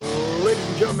ladies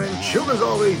and gentlemen, children of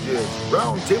all ages,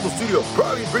 Roundtable Studio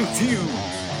proudly brings to you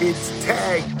its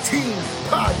Tag Team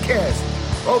Podcast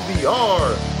of the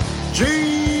RGB.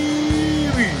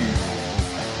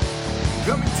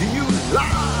 Coming to you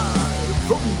live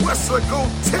from Weslaco,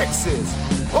 Texas.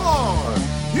 Are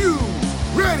you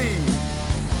ready?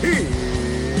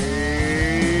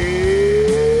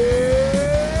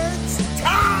 It's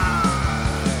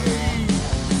time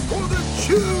for the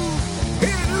Chew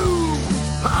and Ooh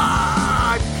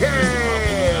Podcast.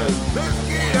 Let's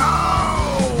get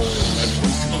on.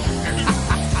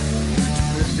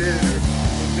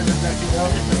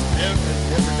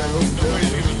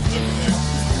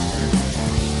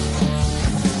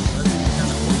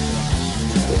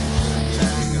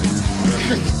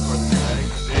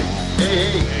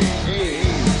 Hey.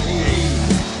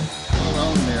 Hold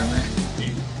on there, man.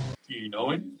 Do you know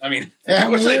him? I mean, Yeah, of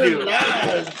course I do.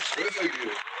 live. Of course I do.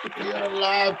 We're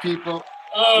live, people.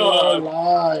 Oh, We're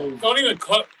live.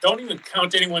 don't even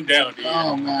count anyone down, dude.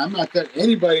 Oh, man. I'm not cutting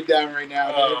anybody down right now,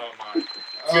 man. Oh, my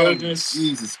Oh, goodness.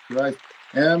 Jesus Christ.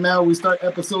 And now we start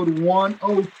episode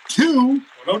 102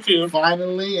 102.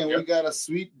 finally, and we Yep. got a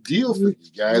sweet deal for you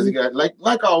guys. We got,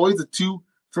 like always, a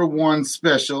 2-for-1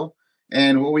 special.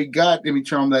 And what we got, let me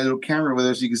turn on that little camera over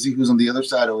there so you can see who's on the other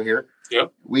side over here.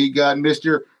 Yep. We got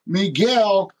Mr.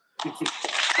 Miguel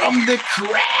from the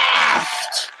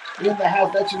Craft in the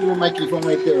house. That's your little microphone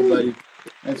right there, buddy.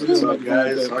 That's your What's little up, microphone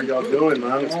guys? right How there. y'all doing,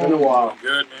 man? It's been a while.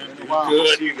 Good, man. Doing Wow. Good to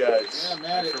good. see you guys. Yeah,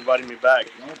 man. Thanks for inviting me back.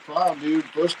 No problem, dude.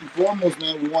 First and foremost,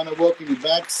 man, we want to welcome you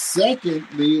back.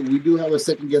 Secondly, we do have a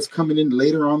second guest coming in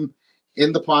later on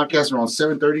in the podcast around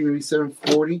 7:30, maybe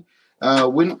 7:40.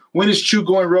 When is Chew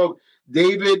going rogue?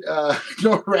 David,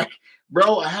 no, right.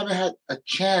 Bro, I haven't had a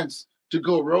chance to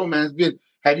go rogue, man. It's been,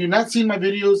 have you not seen my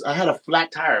videos? I had a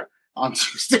flat tire on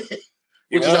Tuesday,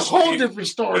 which is a whole different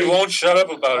story. He won't shut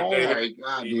up about Oh it, David. my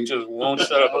God, He dude. just won't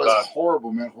shut up That was about it.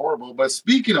 horrible, man. Horrible. But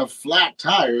speaking of flat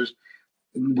tires,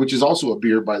 which is also a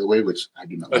beer, by the way, which I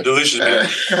do not A like. delicious beer.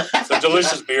 It's a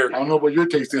delicious beer. I don't know what your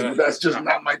taste is, but that's just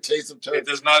not my taste of It tire.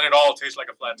 does not at all taste like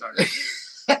a flat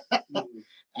tire.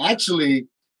 Actually,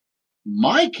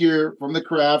 Mike here from the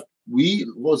Craft,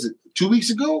 what was it 2 weeks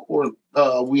ago? Or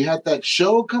we had that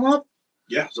show come up?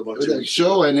 Yeah, it's about It was 2 that weeks.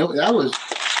 show, and that was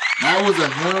a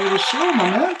hell of a show, my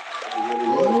man.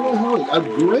 A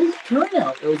great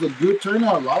turnout. It was a good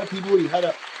turnout. A lot of people. You had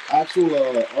an actual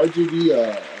RGB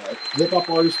hip hop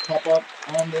artist pop up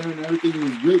on there and everything. It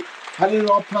was great. How did it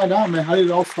all plan out, man? How did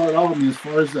it all start off? I mean, as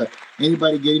far as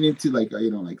anybody getting into like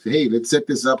hey, let's set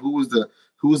this up. Who was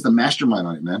the mastermind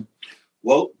on it, man?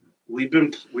 Well, we've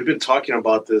been talking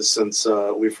about this since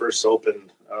we first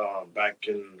opened back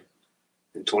in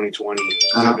 2020.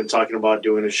 Uh-huh. We've been talking about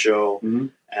doing a show,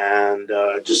 Mhm. and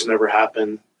it just never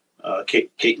happened.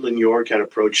 Caitlin York had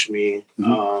approached me.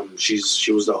 Mhm.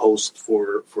 She was the host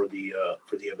for the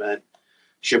event.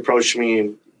 She approached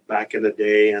me back in the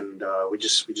day, and we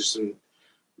just didn't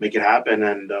make it happen.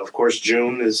 And of course,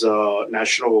 June is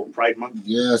National Pride Month.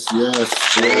 Yes. Yeah. Of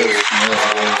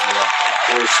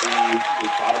course, we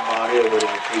thought about it. We're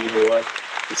like, hey, you know what?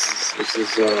 This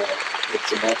is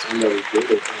it's about time that we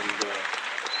did it, and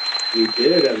we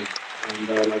did.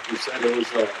 And like you said, it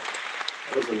was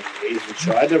an amazing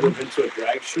show. I'd never been to a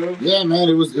drag show, Yeah, man.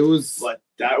 It was. but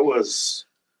that was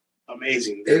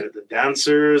amazing. The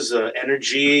dancers, the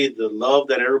energy, the love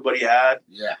that everybody had.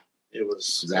 Yeah. It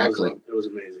was Exactly. It was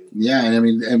amazing. Yeah, and I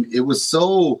mean, and it was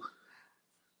so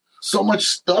much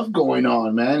stuff going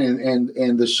on, man,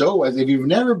 and the show. If you've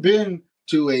never been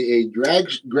to a drag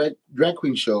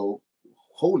queen show,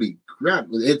 holy crap,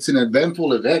 it's an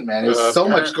eventful event, man. There's so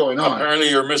much going on. Apparently,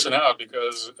 you're missing out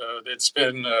because it's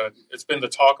been the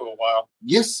talk of a while.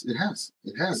 Yes, it has.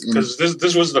 And- Because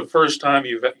this was the first time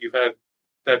you've had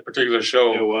that particular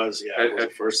show It was, yeah. It was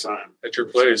the first time. at your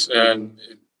place, and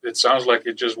it sounds like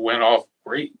it just went off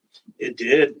great. It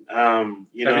did. Have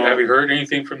you heard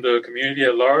anything from the community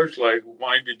at large, like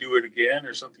wanting to do it again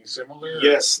or something similar?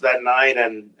 Yes, that night,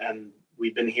 and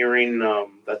we've been hearing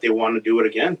that they want to do it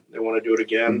again. They want to do it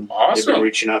again. They've been Awesome.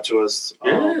 reaching out to us.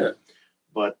 Yeah.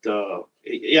 But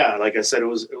yeah, like I said, it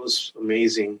was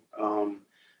amazing.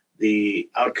 The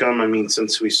outcome. I mean,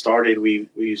 since we started,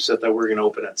 we said that we're going to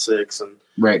open at 6, and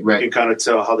right. you can kind of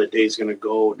tell how the day's going to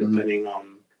go depending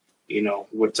on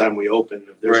what time we open.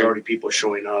 If there's Right. already people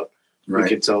showing up, we Right.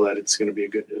 can tell that it's going to be a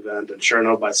good event. And sure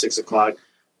enough, by 6 o'clock,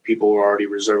 people were already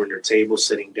reserving their tables,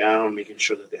 sitting down, making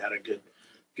sure that they had a good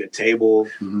table.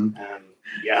 Mhm. And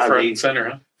yeah, Front and center,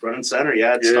 huh? front and center.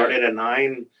 Yeah, it started at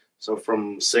 9, so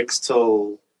from 6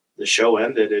 till the show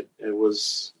ended, it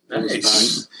was Nice.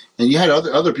 nice. And you had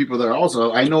other people there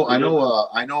also. I know.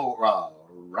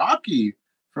 Rock Rocky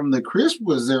from the Crisp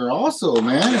was there also,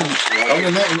 man. And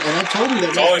I told you that.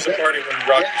 It's always a party when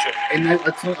Rocky shows. And I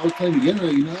was telling you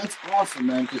again, that's awesome,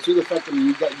 man. Because the fact that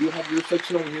you have your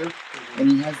section over here,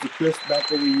 and he has the Crisp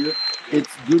back over here.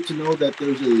 It's good to know that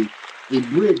there's a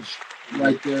bridge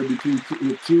right there between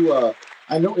the two.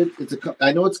 I know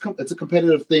it's a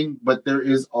competitive thing, but there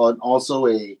is also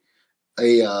a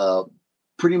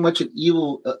pretty much an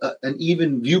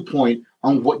even viewpoint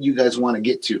on what you guys want to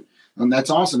get to. And that's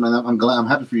awesome, man. I'm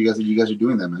happy for you guys that you guys are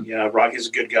doing that, man. Yeah, Rocky's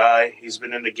a good guy. He's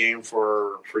been in the game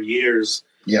for years.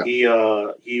 Yeah.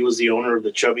 He was the owner of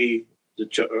the Cubby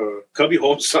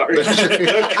Home. Sorry, the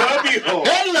Cubby Home.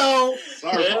 Hello.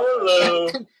 Sorry. Hello.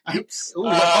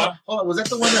 Hold on. Was that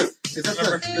the one that is that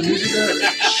the music there?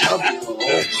 Cubby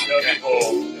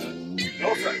Home.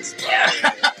 No offense.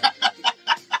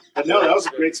 But no, that was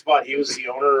a great spot. He was the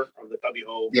owner of the Cubby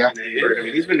Home. Yeah. I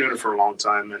mean, he's been doing it for a long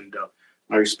time, and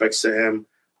my respects to him.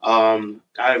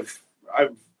 I've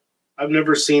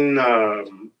never seen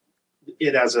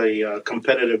it as a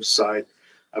competitive side.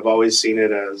 I've always seen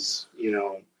it as,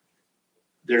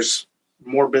 there's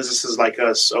more businesses like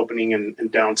us opening in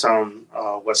downtown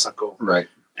Weslaco. Right.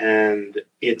 And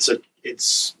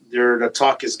the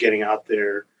talk is getting out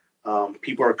there.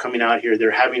 People are coming out here.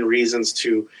 They're having reasons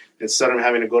to, instead of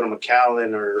having to go to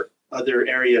McAllen or other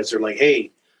areas, they're like,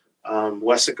 hey,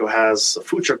 Weslaco has a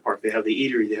food truck park. They have the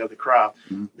eatery. They have the craft.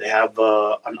 Mm-hmm. They have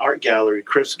an art gallery,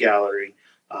 Crisp Gallery.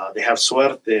 They have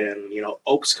Suerte and,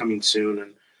 Oaks coming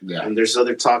soon. And there's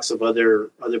other talks of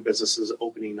other businesses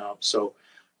opening up. So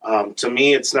to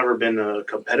me, it's never been a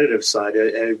competitive side.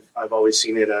 I've always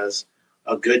seen it as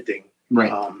a good thing.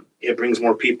 Right. It brings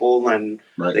more people, and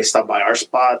they stop by our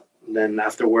spot. And then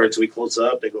afterwards, we close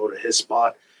up. They go to his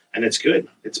spot. And it's good.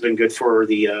 It's been good for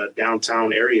the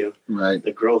downtown area. Right.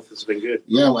 The growth has been good.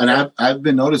 Yeah, and I've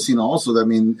been noticing also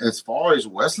that, as far as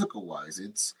Weslaco wise,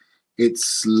 it's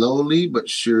slowly but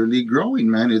surely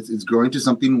growing, man. It's growing to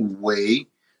something way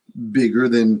bigger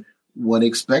than one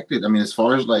expected. As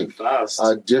far as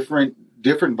a different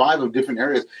vibe of different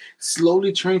areas,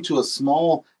 slowly turning to a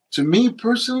small. To me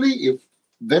personally, if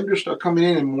vendors start coming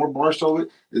in and more bars start,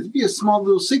 it'd be a small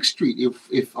little 6th Street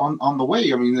if on the way.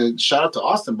 Shout out to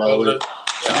Austin, by the way.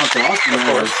 Shout out to Austin,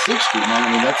 man. 6th Street,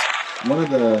 man. That's one of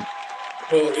the.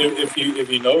 Well, if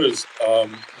you notice,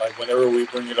 whenever we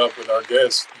bring it up with our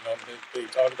guests, they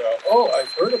talk about,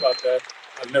 I've heard about that.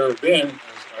 I've never been.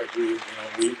 We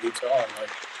tell them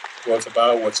what's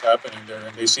about, what's happening there,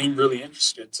 and they seem really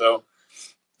interested. So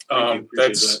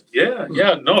that's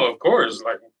no, of course,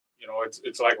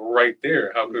 it's like right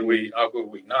there. How could we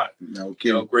not? No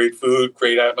kidding. Great food,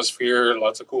 great atmosphere,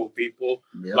 lots of cool people,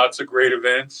 lots of great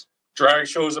events. Drag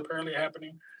shows apparently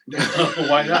happening.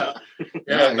 Why not?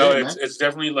 It's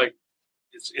definitely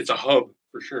it's a hub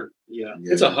for sure. Yeah.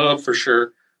 It's a hub for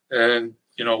sure, and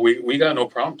we got no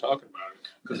problem talking about it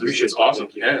because it's awesome.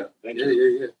 Yeah. Thank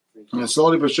you. And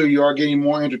slowly but sure, you are getting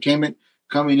more entertainment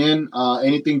coming in.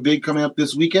 Anything big coming up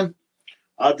this weekend?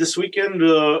 This weekend,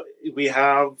 we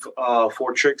have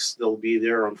 4 Tricks. They'll be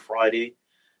there on Friday.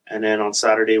 And then on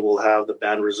Saturday, we'll have the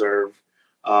Band Reserve.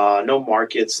 No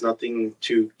markets, nothing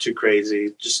too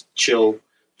crazy. Just chill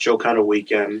kind of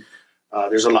weekend.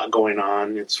 There's a lot going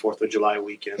on. It's 4th of July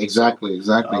weekend. Exactly.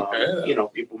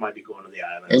 People might be going to the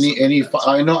islands.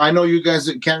 I know you guys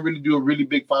can't really do a really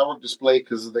big firework display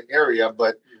because of the area,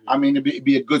 but it'd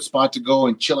be a good spot to go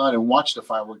and chill out and watch the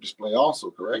firework display also,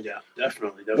 correct? Yeah,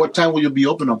 definitely. What time will you be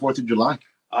open on 4th of July?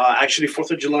 Actually,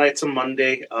 4th of July, it's a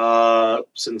Monday.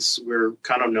 Since we're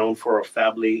kind of known for a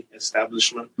family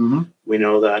establishment, we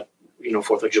know that,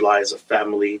 4th of July is a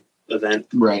family event.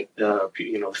 Right. The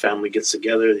family gets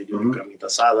together. They do carnita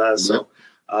asada. So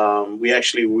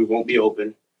we won't be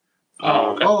open.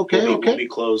 Okay. We'll be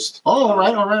closed. All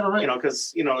right.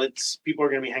 Because it's people are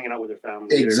going to be hanging out with their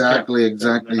family. Exactly.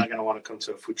 They're not going to want to come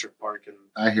to a food truck park and.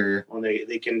 I hear you. When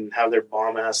they can have their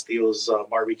bomb ass Theo's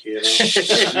barbecue.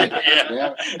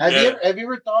 Yeah. Have you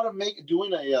ever thought of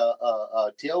doing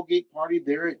a tailgate party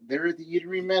there at the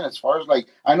eatery, man? As far as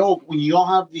I know when you all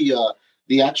have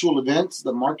the actual events,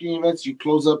 the marketing events, you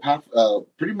close up half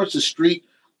pretty much the street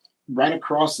right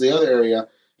across the other area.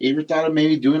 You ever thought of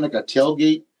maybe doing a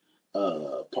tailgate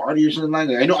party or something like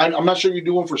that? I'm not sure you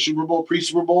do one for Super Bowl,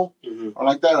 pre-Super Bowl, or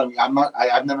like that.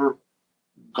 I've never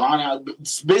gone out.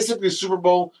 It's basically Super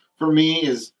Bowl for me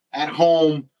is at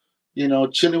home,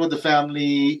 chilling with the family,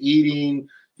 eating,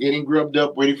 getting grubbed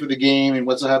up, waiting for the game and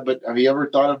what's up. But have you ever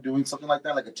thought of doing something like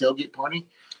that, like a tailgate party?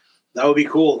 That would be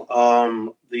cool.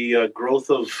 The growth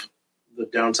of the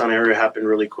downtown area happened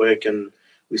really quick, and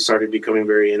we started becoming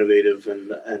very innovative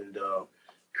and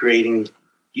creating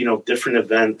different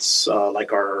events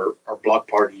like our block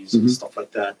parties and stuff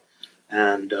like that.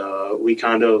 And we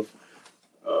kind of,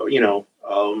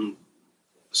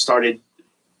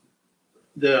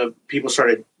 the people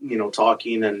started,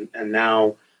 talking, and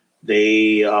now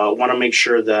they want to make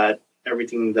sure that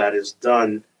everything that is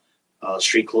done,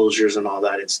 street closures and all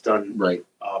that, it's done right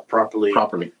properly.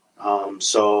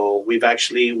 So we've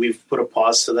put a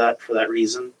pause to that for that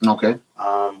reason. Okay.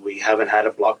 We haven't had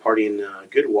a block party in a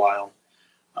good while.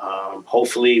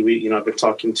 Hopefully, I've been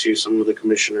talking to some of the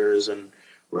commissioners, and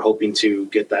we're hoping to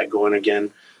get that going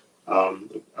again. I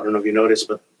don't know if you noticed,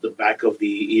 but the back of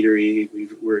the eatery,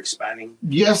 we're expanding.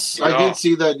 Yes, I did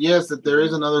see that. Yes, that there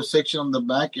is another section on the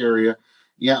back area.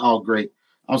 Yeah. Oh, great.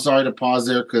 I'm sorry to pause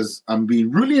there because I'm being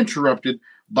really interrupted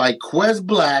by Quez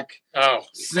Black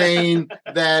saying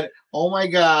that, oh my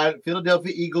God,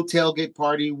 Philadelphia Eagle tailgate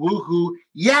party, woohoo.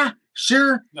 Yeah,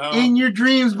 sure. No. In your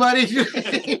dreams, buddy.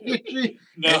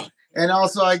 No. And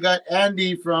also I got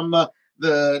Andy from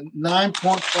the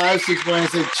 9.56 point. I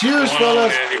say, cheers,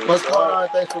 fellas. What's going on?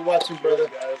 Thanks for watching, brother.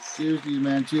 Cheers to you,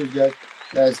 man. Cheers, guys.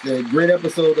 That's a great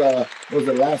episode. What was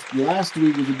it last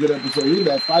week was a good episode. Even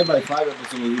that 5x5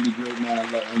 episode was really great,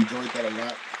 man. I enjoyed that a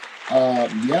lot.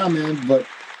 Yeah, man. But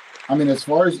I mean, as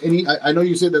far as I know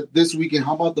you said that this weekend.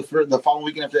 How about the following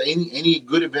weekend after? Any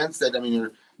good events that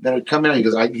are coming out?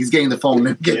 Because he's getting the phone.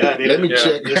 Let me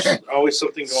check. There's always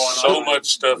something going on. So much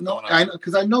stuff going on.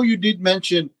 Because I know you did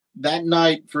mention that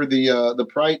night for the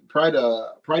pride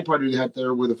party they had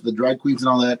there with the drag queens and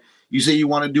all that. You say you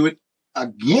want to do it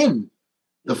again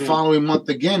the following month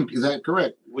again. Is that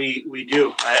correct? We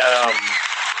do.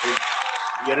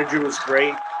 The energy was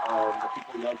great. The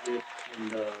people loved it,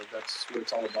 and that's what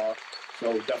it's all about.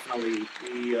 So definitely,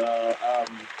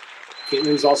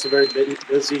 Caitlin's also very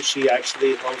busy. She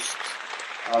actually hosts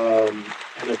an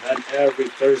event every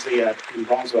Thursday in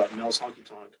Bronzeville at Mel's Honky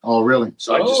Tonk. Oh, really?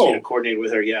 So I just need to coordinate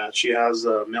with her. Yeah, she has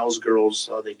Mel's Girls.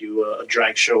 They do a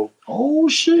drag show. Oh,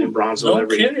 shit! In Bronzeville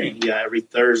every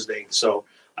Thursday. So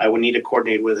I would need to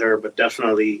coordinate with her, but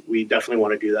we definitely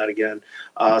want to do that again.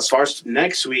 As far as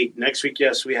next week,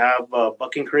 yes, we have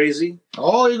Bucking Crazy.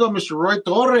 Oh, you got Mr. Roy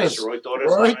Torres. Roy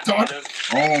Torres.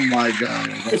 Oh my God,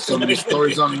 I got so many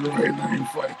stories on Roy.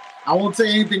 Funny. I won't say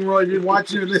anything, Roy. You're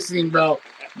watching or listening, bro.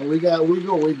 But we go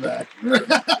way back.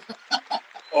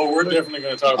 We're definitely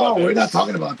going to talk about that. We're not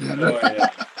talking about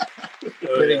that.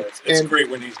 It's great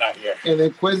when he's not here. And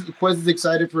then Quez is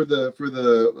excited for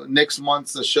the next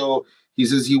month's show. He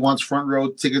says he wants front row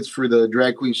tickets for the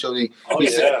drag queen show.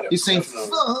 He's saying,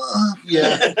 fuck.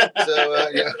 Yeah. So,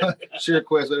 sure,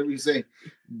 Quez, whatever you say.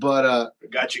 But I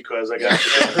got you, Quez. I got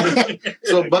you.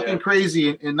 So Bucking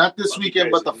Crazy, and not this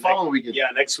weekend, but the following weekend. Yeah,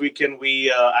 next weekend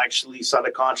we actually signed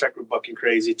a contract with Bucking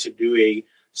Crazy to do a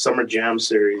summer jam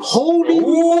series. Holy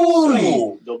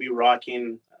moly! They'll be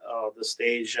rocking the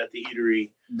stage at the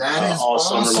eatery. That is all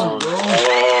awesome, summer long. bro.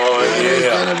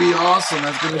 That's gonna be awesome.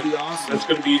 That's gonna be awesome. That's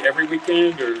gonna be every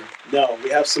weekend, or no? We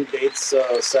have some dates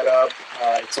set up.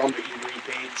 It's on the eatery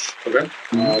page. Okay.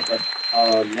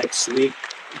 But next week,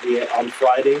 on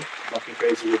Friday, Bucking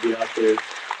Crazy will be out there,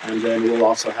 and then we'll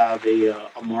also have a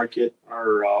market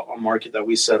or a market that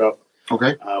we set up.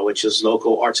 Okay. Which is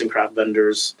local arts and craft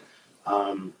vendors.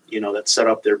 That set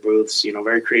up their booths.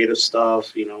 Very creative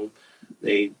stuff.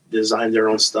 They design their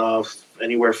own stuff,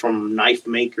 anywhere from knife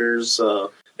makers.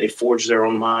 They forge their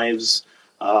own knives.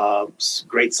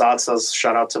 Great salsas.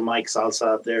 Shout out to Mike Salsa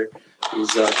out there.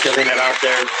 He's killing it out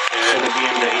there. Going to be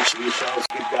in the HB shows.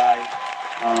 Good guy.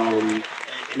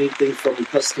 Anything from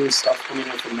custom stuff coming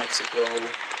in from Mexico.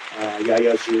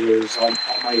 Yaya Jewelers. All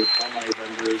my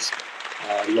vendors.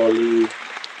 Loli.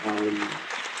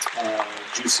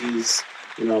 Juicy's.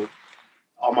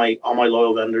 All my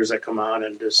loyal vendors that come out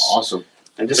and just awesome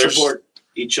and just support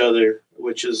each other,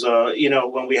 which is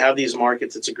when we have these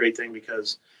markets, it's a great thing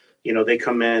because they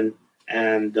come in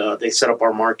and they set up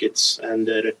our markets, and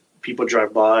people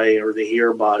drive by or they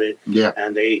hear about it,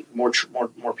 and they more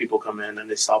people come in and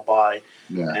they stop by,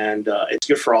 and it's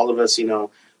good for all of us.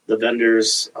 The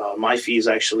vendors, my fees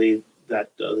actually that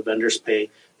the vendors pay,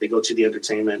 they go to the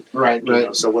entertainment, right.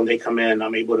 So when they come in,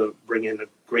 I'm able to bring in a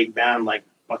great band like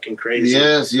Bucking Crazy.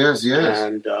 Yes.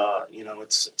 And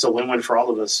it's a win-win for all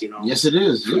of us. Yes, it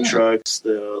is. Food trucks,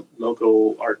 the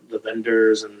local art, the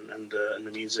vendors, and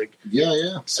the music.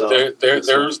 Yeah. So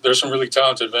there's some really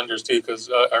talented vendors too. Because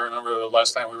I remember the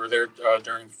last time we were there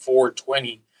during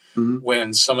 420,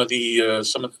 when some of the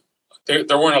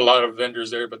there weren't a lot of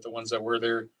vendors there, but the ones that were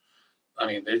there, I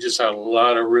mean, they just had a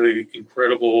lot of really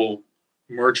incredible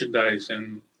merchandise,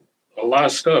 and a lot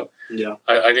of stuff. Yeah.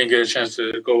 I didn't get a chance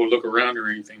to go look around or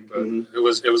anything, but it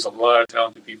was a lot of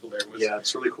talented people there. Yeah,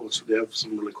 it's really cool. So they have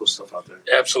some really cool stuff out there.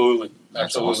 Absolutely.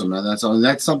 That's awesome, man. That's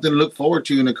something to look forward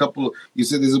to in a couple. You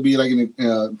said this will be like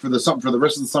for the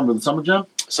rest of the summer jam.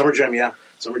 Summer jam, yeah.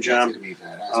 Summer jam.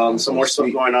 Some more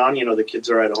stuff going on. You know, the kids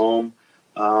are at home.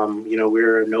 You know,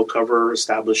 we're a no cover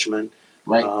establishment.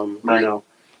 Right. You know,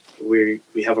 we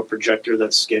have a projector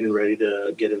that's getting ready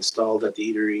to get installed at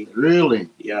the eatery. Really?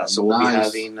 Yeah. So we'll be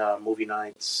having movie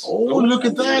nights. Oh, look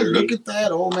at that! Look at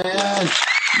that! Oh man,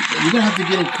 you're gonna have to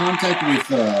get in contact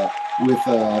with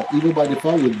Evil by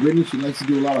Default with Brittany. She likes to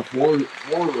do a lot of horror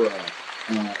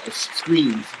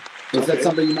screens. Is that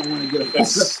something you might want to get?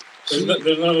 There's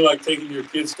nothing like taking your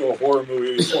kids to a horror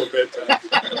movie before bedtime.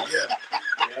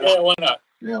 Yeah, why not?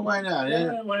 Yeah, why not?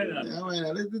 Yeah, why not? Yeah, why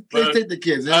not? Let's take the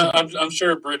kids. I'm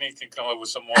sure Brittany can come up with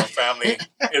some more family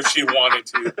if she wanted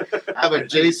to. Have a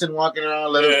Jason walking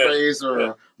around, Leatherface,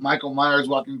 or Michael Myers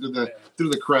walking through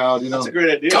the crowd. You know, that's a great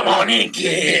idea. Come on in,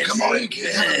 kids. Come on in,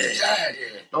 kids.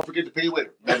 Don't forget to pay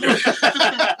later.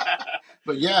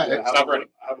 But yeah, I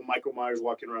have a Michael Myers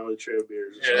walking around with a tray of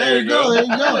beers. Yeah, there you go.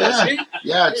 Yeah,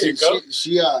 Yeah.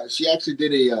 she actually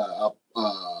did a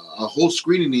whole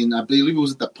screening in, I believe it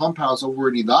was at the Pump House over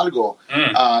in Hidalgo.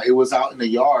 It was out in the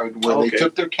yard where they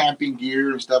took their camping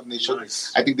gear and stuff, and they showed.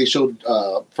 Nice. I think they showed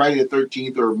Friday the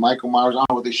 13th or Michael Myers. I don't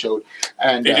know what they showed.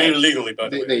 And they did it legally, by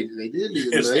the way. They did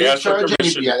legally. Yes, they didn't charge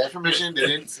anybody. Yeah, that permission. They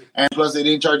didn't, and plus they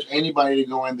didn't charge anybody to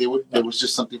go in. There was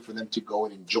just something for them to go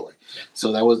and enjoy. Yeah.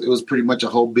 So it was pretty much a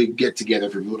whole big get together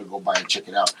for people to go by and check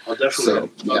it out. I'll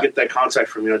definitely. I'll get that contact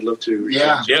from you. I'd love to.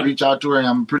 Reach out to her, and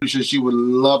I'm pretty sure she would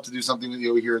love to do something with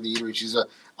you over here at the eatery. She's an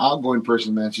outgoing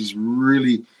person, man. She's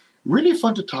really, really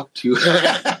fun to talk to.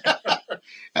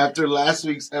 After last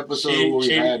week's episode,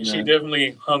 she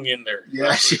definitely hung in there.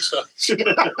 Yeah, she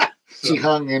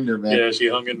hung in there, man. Yeah, she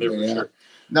hung in there for sure.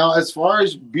 Now, as far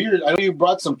as beer, I know you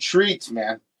brought some treats,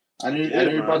 man. I know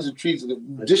you brought some treats.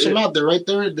 Dish them out. They're right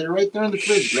there. They're right there in the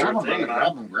fridge. Grab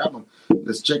them.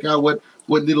 Let's check out what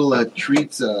little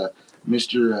treats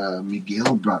Mr.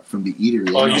 Miguel brought from the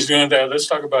eatery. Oh, he's doing that. Let's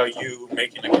talk about you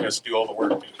making the guests do all the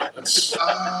work, dude.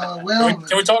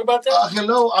 Can we talk about that?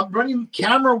 Hello, I'm running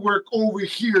camera work over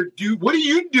here, dude. What are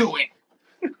you doing?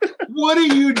 What are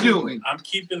you doing? I'm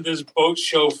keeping this boat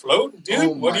show floating,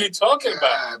 dude. What are you talking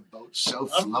about? Boat show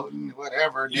floating,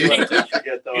 whatever, dude. You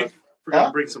forget though. We're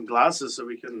gonna bring some glasses so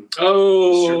we can.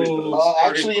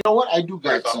 Actually, you know what? I do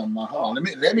got some. Hold on,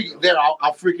 let me. There,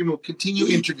 I'll freaking continue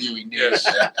interviewing. Yes.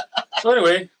 So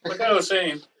anyway, like I was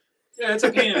saying, it's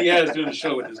a pain in the ass doing the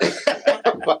show with this guy.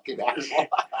 Fucking asshole.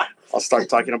 I'll start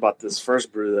talking about this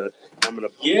first brew that I'm gonna.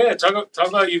 Yeah, talk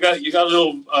about you got a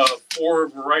little 4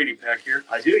 variety pack here.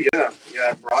 I do, yeah.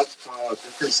 I brought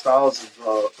different styles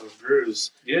of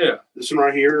brews. Yeah. This one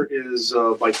right here is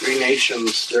by Three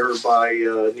Nations. They're by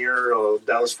near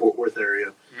Dallas Fort Worth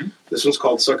area. Mm-hmm. This one's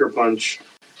called Sucker Punch.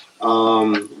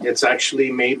 It's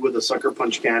actually made with a Sucker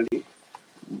Punch candy.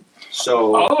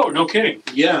 So. Oh, no kidding.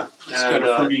 Yeah,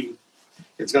 and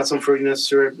it's got some fruitiness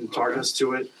to it and tartness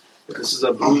to it. This is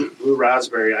a blue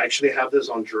raspberry. I actually have this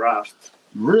on draft.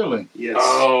 Really? Yes.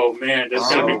 Oh man,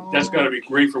 that's gotta be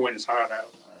great for when it's hot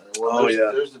out. Well,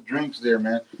 there's the drinks there,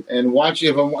 man. And watch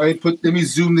let me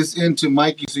zoom this into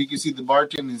Mikey so you can see the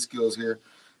bartending skills here.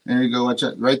 There you go. Watch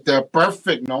it right there.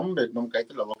 Perfect. No,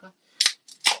 cállate la boca.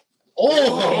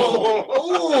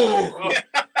 Oh!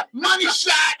 Money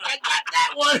shot! I got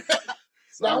that one.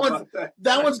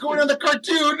 That one's going on the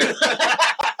cartoon.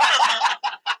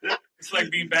 It's like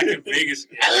being back in Vegas.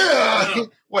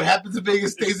 What happens in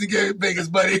Vegas stays in Vegas,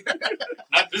 buddy.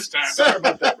 Not this time. Sorry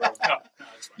about that, bro. No,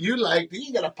 you liked it.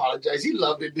 You gotta apologize. He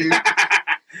loved it, dude.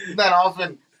 Not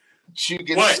often she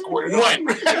gets squirted on.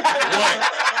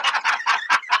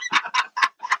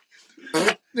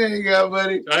 What? There you go,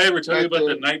 buddy. Did I ever tell you about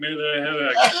the nightmare that I have?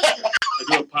 I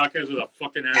do a podcast with a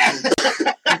fucking asshole.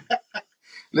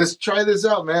 Let's try this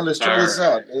out, man. Let's try this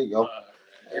out. There you go.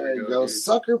 There you go.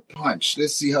 Sucker Punch.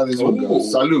 Let's see how this one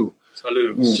goes. Salud.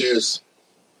 Salud. Cheers.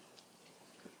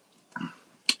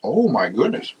 Oh, my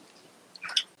goodness.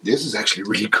 This is actually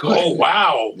really good. Oh,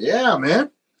 wow. Yeah,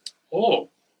 man. Oh.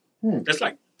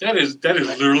 That is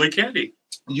literally candy.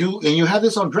 You have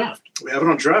this on draft. We have it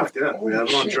on draft, yeah. We have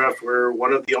it on draft. We're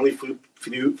one of the only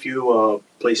few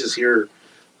places here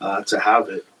to have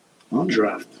it on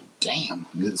draft. Damn.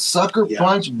 Sucker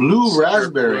Punch Blue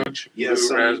Raspberry. Yes.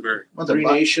 Blue Raspberry. Three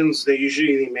Nations, they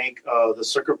usually make the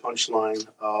Sucker Punch line.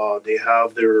 They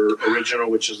have their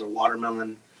original, which is a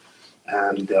watermelon.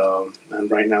 And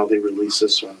right now they release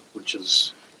this one, which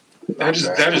is... That is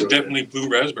definitely Blue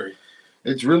Raspberry.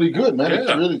 It's really good, man.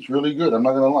 Yeah. It's really good. I'm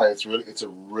not gonna lie. It's a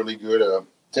really good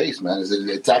taste, man.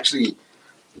 It's actually,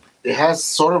 it has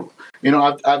sort of,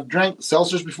 I've drank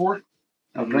seltzers before.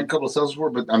 I've drank a couple of seltzers before,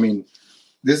 but I mean,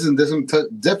 this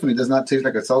definitely does not taste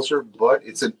like a seltzer, but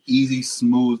it's an easy,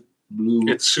 smooth blue.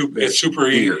 It's super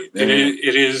beer. easy.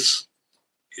 It is.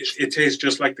 It tastes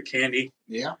just like the candy.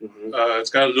 Yeah. It's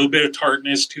got a little bit of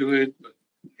tartness to it, but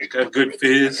it got good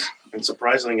fizz. And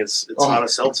surprisingly, it's not a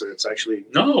seltzer. It's actually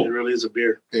it really is a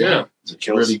beer. Yeah. It's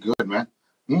really good, man.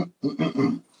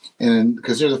 And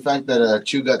consider the fact that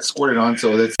Chew got squirted on,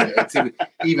 so it's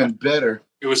even better.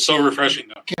 It was so refreshing,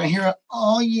 though. Can I hear a,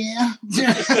 oh, yeah?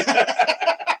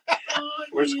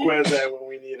 Where's Quez at when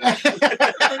we need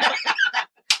it?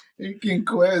 You can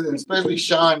Quez, especially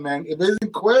Sean, man. If it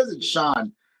isn't Quez, it's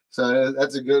Sean. So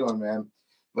that's a good one, man.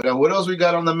 But what else we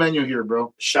got on the menu here,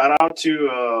 bro? Shout out to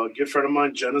a good friend of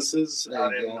mine, Genesis, the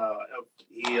owner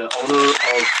of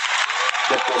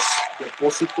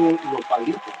Deposito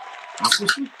Nopalito.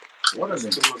 What are they?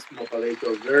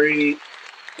 Nopalito, very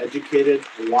educated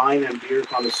wine and beer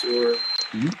connoisseur.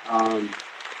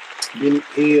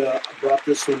 He brought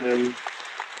this one in.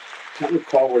 Can't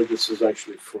recall where this is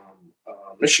actually from.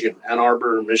 Michigan, Ann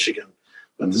Arbor, Michigan.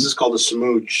 But this is called the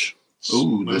Smooge.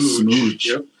 Ooh, the Smooge.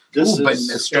 Yep. This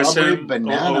is strawberry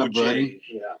banana, buddy.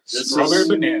 Yeah, Strawberry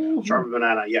banana. Strawberry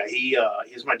banana. Yeah,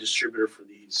 he's my distributor for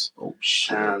these. Oh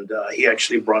shit! And he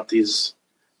actually brought these,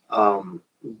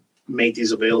 made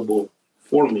these available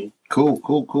for me. Cool.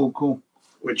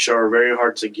 Which are very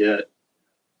hard to get.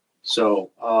 So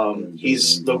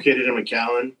he's located in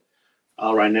McAllen,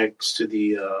 right next to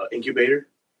the incubator.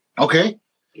 Okay.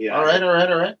 Yeah. All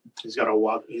right. He's got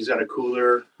a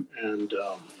cooler and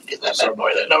get that bad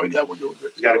boy. Now we got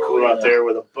he's got a cooler out there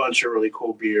with a bunch of really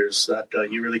cool beers that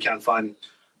you really can't find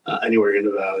anywhere in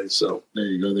the valley. So there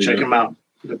you go. Check him out.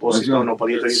 Deposito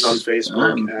Nopalito. He's on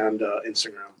Facebook and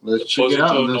Instagram. Let's check it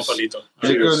out.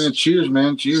 Cheers. Cheers,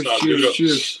 man. Cheers. Saludos.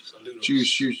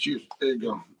 Cheers. There you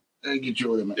go. Get you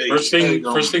over there, man.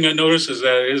 First thing I noticed is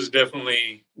that it is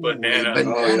definitely banana.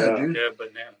 Dude. Yeah,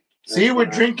 banana. See, we're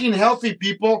drinking healthy,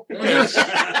 people. Yes.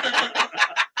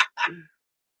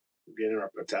 We're getting our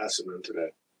potassium in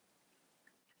today.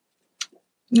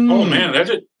 Oh man,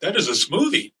 that is a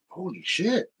smoothie. Holy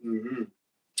shit! Mm-hmm.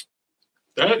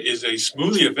 That is a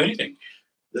smoothie, if anything.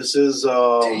 This is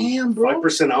damn, bro.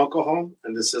 5% alcohol,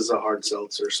 and this is a hard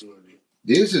seltzer smoothie.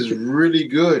 This is really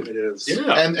good. It is.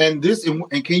 Yeah. And this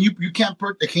can you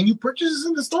purchase this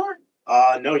in the store?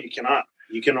 No, you cannot.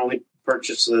 You can only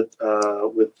purchase it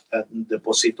with at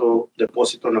Deposito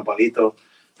Nopalito,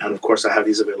 and of course I have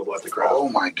these available at the crowd. Oh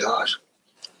my gosh!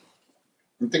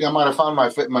 I think I might have found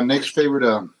my next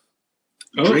favorite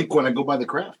drink when I go by the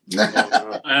craft.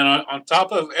 And on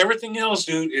top of everything else,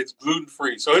 dude, it's gluten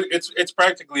free, so it's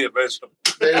practically a vegetable.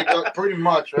 There you go. Pretty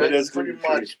much, right? It is pretty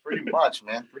gluten-free. much,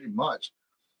 man. Pretty much.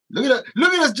 Look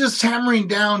at us just hammering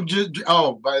down.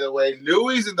 Oh, by the way,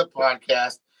 Louis in the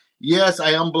podcast. Yes,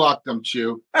 I unblocked him,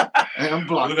 Chew. I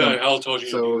unblocked Who the him. hell told you?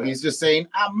 So he's just saying,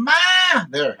 "Ama."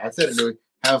 There, I said it, Louis.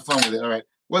 Have fun with it. All right.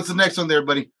 What's the next one there,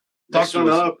 buddy? Next one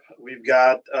up, we've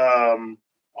got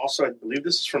also, I believe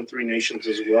this is from Three Nations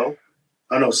as well.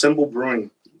 Oh no, Symbol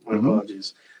Brewing. My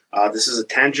apologies. This is a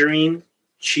tangerine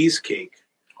cheesecake,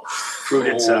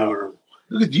 fruited sour.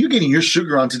 Look at you getting your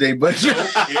sugar on today, buddy.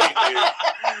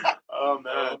 Oh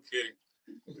man, okay.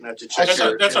 That's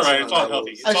all right. It's all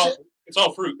healthy. It's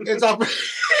all fruit. It's all.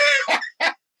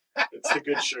 It's the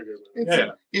good sugar,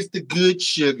 man. It's the good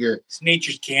sugar. It's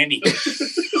nature's candy.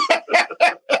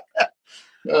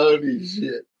 Holy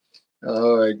shit.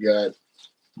 Oh my god.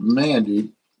 Man,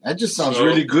 dude. That just sounds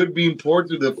really good being poured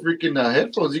through the freaking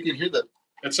headphones. You can hear that.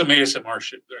 That's some ASMR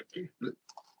shit right there.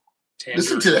 Tangerine.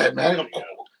 Listen to that, man.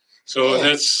 So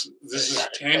this is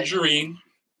tangerine.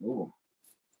 Oh,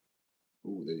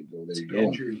 there you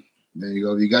go. There you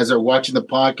go. You guys are watching the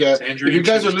podcast. Tangerine if you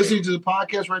guys are cheesecake. listening to the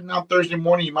podcast right now, Thursday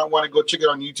morning, you might want to go check it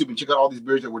on YouTube and check out all these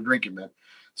beers that we're drinking, man.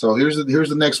 So here's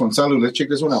the next one. Salud. Let's check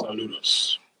this one out.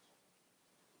 Saludos.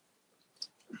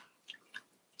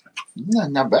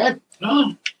 Not bad.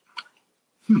 No.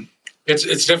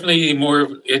 It's definitely more.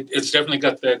 It's definitely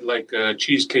got that like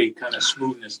cheesecake kind of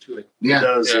smoothness to it. Yeah. It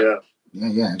does, yeah.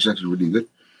 Yeah. It's actually really good.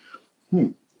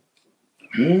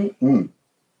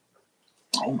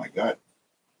 Oh my god.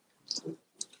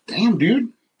 Damn,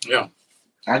 dude. Yeah.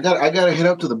 I gotta head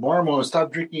up to the bar more and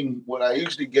stop drinking what I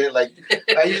usually get. Like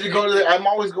I usually go to I'm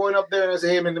always going up there and I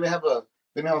say, hey man, let me have a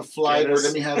flight Guinness. or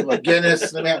let me have a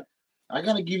Guinness. I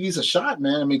gotta give these a shot,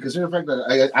 man. I mean, consider the fact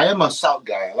that I am a stout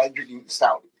guy. I like drinking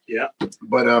stout. Yeah.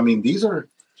 But I mean, these are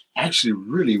actually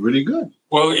really, really good.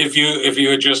 Well, if you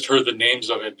had just heard the names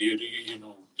of it,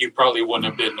 you probably wouldn't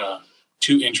have been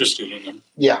too interested in them.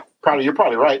 Yeah, you're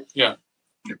probably right. Yeah,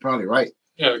 you're probably right.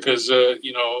 Yeah, because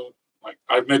like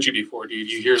I've met you before,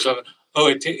 dude. You hear something? Oh,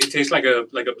 it tastes like a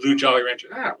blue Jolly Rancher.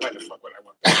 Why the fuck would I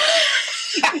want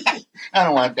that? I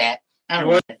don't want that. I'm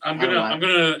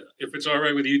gonna. If it's all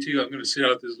right with you two, I'm gonna sit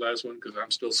out this last one because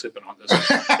I'm still sipping on this one.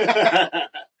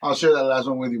 I'll share that last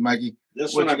one with you, Mikey.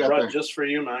 This one I brought just for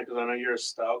you, man, because I know you're a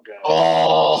stout guy.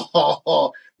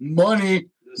 Oh, money.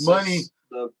 This is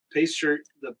the pastry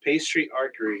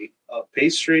archery. I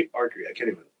can't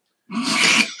even.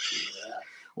 Yeah.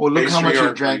 Well, look pastry how much archery.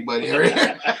 You drank, buddy.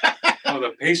 Oh, the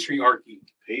pastry archery.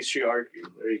 Pastry archery.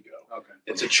 There you go. Okay.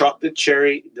 It's a chocolate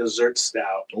cherry dessert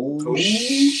stout. Oh,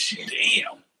 shit.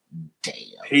 Damn.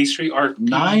 Pastry archery.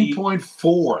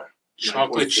 9.4.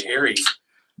 Chocolate cherry.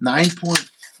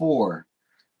 9.4.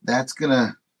 That's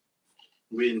gonna.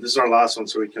 This is our last one,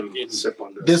 so we can sip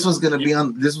on this. This was gonna be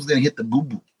on. This was gonna hit the boo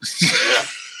boo. Yeah.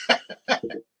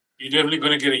 You're definitely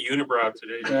gonna get a unibrow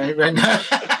today. Right now.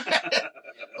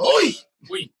 Oi.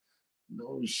 Wait.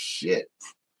 No shit.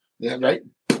 Yeah, right.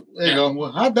 There you go.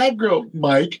 Well, how'd that grow,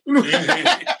 Mike?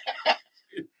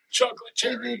 Chocolate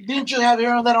cherry. Didn't you have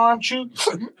hair on that arm, Chew?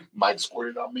 Mike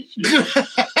squirted on me.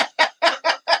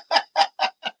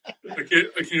 I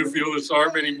can't feel this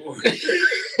arm anymore.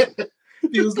 It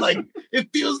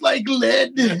feels like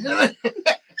lead. Better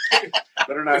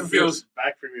not feel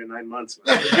back from you in 9 months.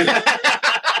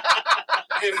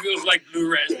 It feels like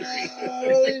blue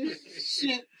raspberry.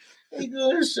 Shit. Hey,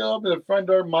 gonna show up at the front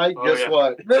door, Mike. Oh, guess yeah.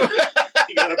 what?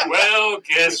 Well,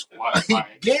 guess what,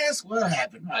 Mike? Guess what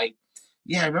happened, Mike?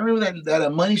 Yeah, remember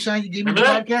that money shine you gave me in the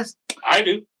Remember podcast? I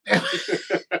do.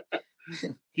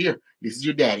 Here, this is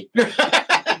your daddy.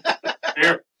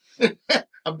 Here.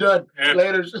 I'm done. Yeah.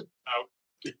 Later. So?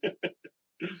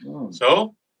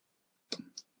 Oh,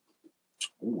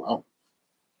 wow.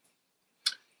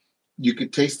 You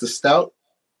could taste the stout.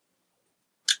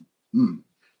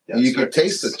 Yeah, you can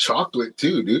taste the chocolate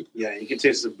too, dude. Yeah, you can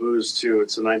taste the booze too.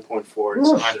 It's a 9.4. It's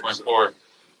 9.4.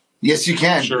 Yes, you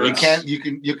can. Sure you can.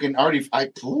 You can already. A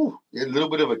little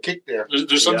bit of a kick there.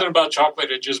 There's something about chocolate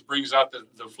that just brings out the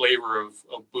flavor of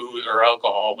booze or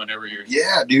alcohol whenever you're.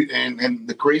 Yeah, dude. And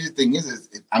the crazy thing is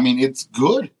it's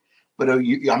good, but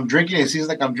I'm drinking. It seems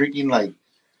like I'm drinking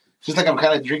feels like I'm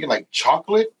kind of drinking like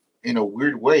chocolate in a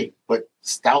weird way, but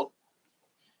stout.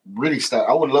 Really stout.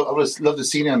 I would love to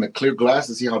see it on the clear glass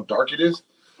and see how dark it is.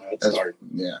 That's dark.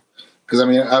 Yeah, because I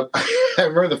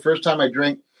remember the first time I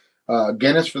drank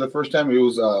Guinness for the first time. It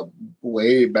was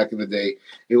way back in the day.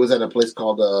 It was at a place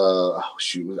called I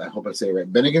hope I say it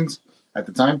right, Bennigan's at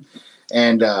the time.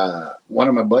 And one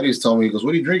of my buddies told me, he goes,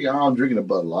 "What are you drinking?" "Oh, I'm drinking a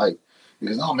Bud Light." He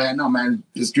goes, "No man,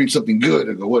 just drink something good."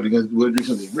 I go, "What?" He goes, "We'll drink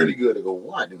something really good." I go,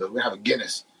 "What?" He goes, "We have a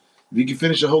Guinness. If you can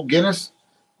finish a whole Guinness,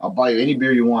 I'll buy you any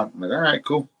beer you want." I'm like, "All right,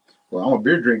 cool." Well, I'm a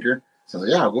beer drinker. So I was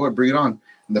like, "Yeah, go ahead, bring it on."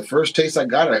 And the first taste I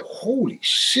got, holy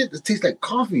shit, this tastes like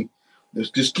coffee.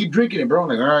 Just keep drinking it, bro. I'm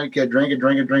like, all right, okay, drink it.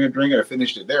 I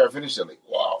finished it. Like,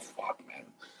 wow, fuck, man.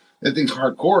 That thing's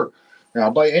hardcore. Now,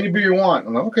 I'll buy you any beer you want.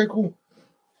 I'm like, okay, cool.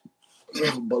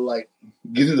 Bud Light.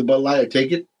 Give me the Bud Light, I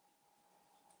take it.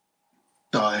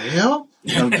 The hell?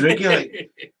 I'm drinking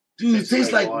like, dude, it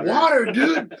tastes like water,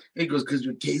 dude. He goes, because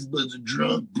your taste buds are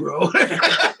drunk, bro. I'm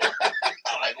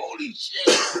like, holy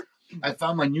shit. I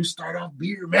found my new start-off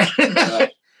beer, man.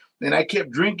 And I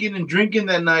kept drinking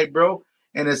that night, bro.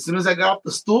 And as soon as I got off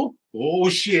the stool, oh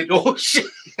shit.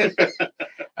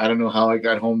 I don't know how I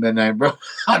got home that night, bro.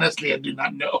 Honestly, I do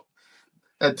not know.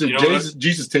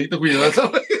 Jesus take the wheel. That's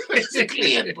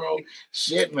basically it, bro.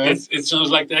 Shit, man. It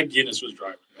sounds like that Guinness was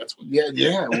driving. That's what.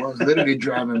 Yeah, it was literally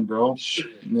driving, bro.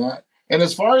 Yeah. And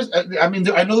as far as I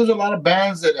know there's a lot of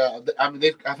bands that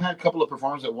I've had a couple of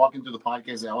performers that walk into the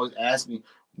podcast and always ask me,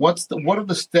 what are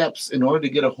the steps in order to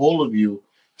get a hold of you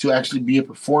to actually be a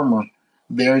performer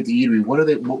there at the eatery? What do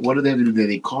they do? Do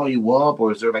they call you up,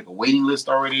 or is there like a waiting list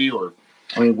already, or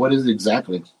what is it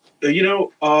exactly? The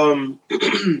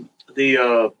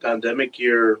pandemic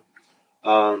year,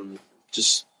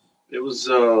 it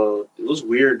was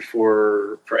weird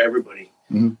for everybody,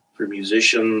 mm-hmm. for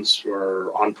musicians,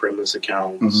 for on-premise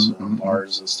accounts,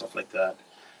 bars and stuff like that.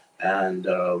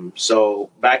 And so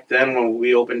back then, when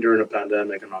we opened during the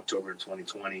pandemic in October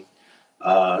 2020,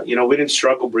 we didn't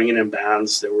struggle bringing in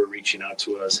bands that were reaching out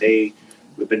to us. Hey,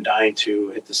 we've been dying to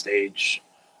hit the stage.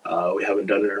 We haven't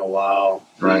done it in a while.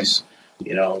 Please,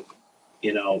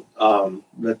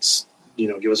 let's,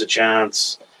 give us a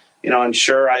chance. And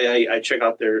sure, I check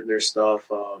out their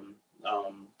stuff.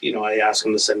 I ask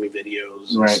them to send me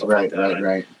videos.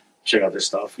 Right. check out their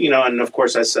stuff. And of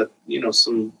course I set,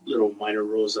 some little minor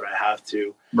rules that I have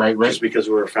to. Right. Just because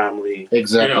we're a family.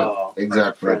 Exactly.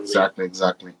 Exactly. I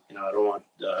don't want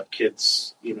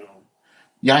kids,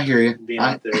 Yeah, I hear you. being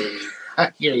out there. And,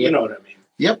 I hear you. you know what I mean?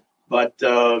 Yep. But,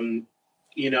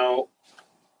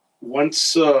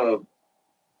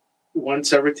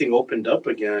 once everything opened up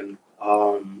again,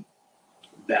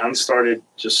 bands started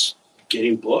just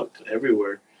getting booked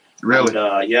everywhere. Really?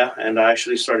 And, and I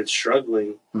actually started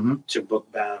struggling to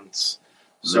book bands.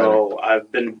 So I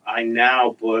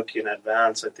now book in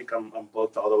advance. I think I'm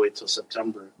booked all the way till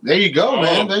September. There you go,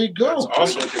 man. There you go. That's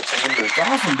awesome. Entertainment. It's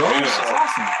awesome, bro. Yeah. It's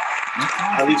awesome.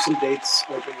 I leave some dates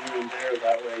open here and there.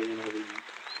 That way,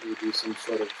 we do some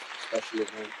sort of special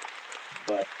event.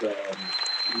 But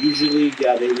usually,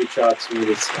 they reach out to me. I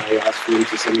ask for them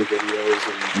to send me videos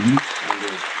and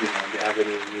if they have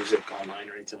any music online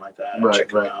or anything like that, I check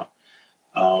them out.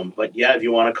 But if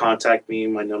you want to contact me,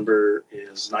 my number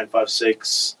is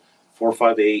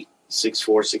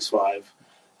 956-458-6465.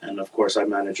 And of course, I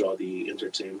manage all the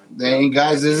entertainment. Hey,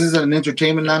 guys, this is an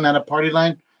entertainment line, not a party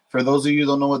line. For those of you who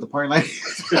don't know what the party line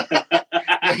is.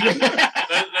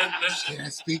 Can I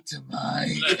speak to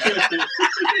Mike?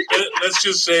 Let's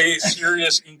just say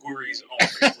serious inquiries only.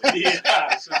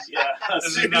 This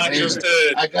is not just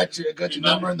I got your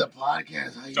number in the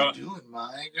podcast. How you doing,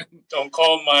 Mike? Don't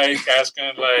call Mike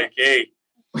asking like, hey.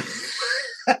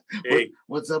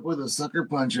 What's up with a sucker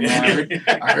puncher, man?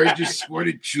 I heard you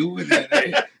squirted chew with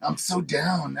it. I'm so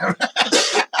down.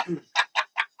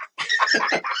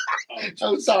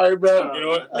 I'm sorry, bro. You know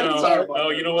what?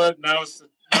 You know what? Now's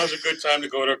a good time to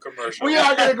go to a commercial. We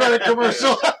are going to go to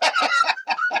commercial.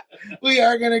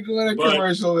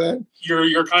 Commercial, man.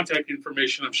 Your contact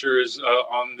information, I'm sure, is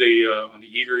on the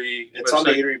eatery. It's website. on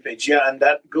the eatery page, and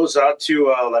that goes out to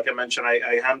like I mentioned.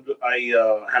 I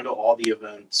handle all the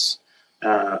events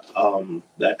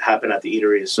that happen at the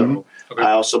eatery. So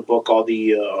I also book all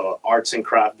the arts and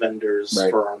craft vendors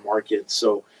for our market.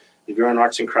 So if you're an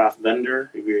arts and craft vendor,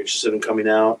 if you're interested in coming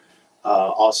out,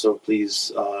 also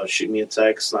please shoot me a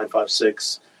text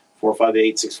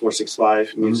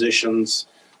 956-458-6465. Musicians,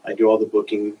 I do all the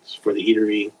bookings for the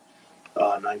eatery.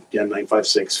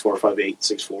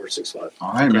 956-458-6465.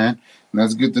 All right, man.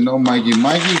 That's good to know, Mikey.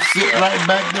 Mikey, sit right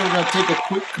back there. We're going to take a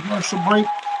quick commercial break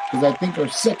because I think our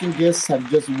second guests have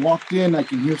just walked in. I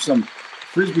can hear some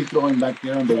frisbee throwing back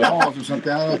there on the walls or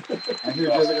something. I hear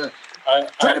Jessica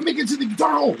try to make it to the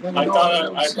guitar hole. I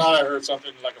thought I heard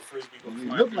something like a frisbee go flying.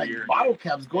 It looked like bottle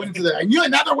caps going into the... And you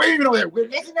and another waving over there. We're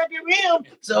messing up your rim.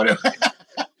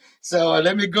 So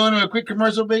let me go into a quick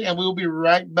commercial break, and we'll be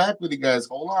right back with you guys.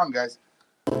 Hold on, guys.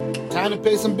 Time to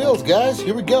pay some bills, guys.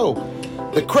 Here we go.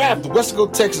 The Craft,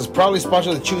 Westaco, Texas, proudly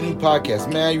sponsors the Chewing New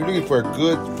Podcast. Man, you're looking for a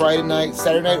good Friday night,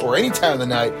 Saturday night, or any time of the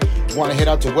night. You want to head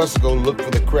out to Westaco, look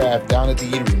for the Craft down at the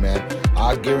eatery, man.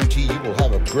 I guarantee you will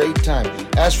have a great time.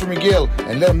 Ask for Miguel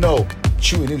and let him know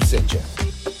Chewing New sent you.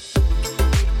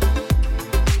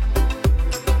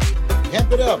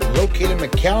 Camp It Up, located in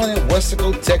McAllen and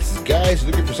Westaco, Texas. Guys,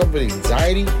 looking for something with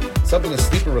anxiety, something to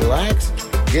sleep and relax?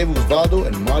 Give Osvaldo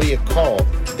and Marty a call.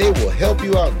 They will help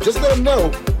you out. Just let them know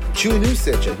Chewy News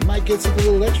sent you. You might get something a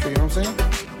little extra, you know what I'm saying?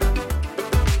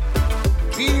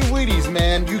 Beanie Wheaties,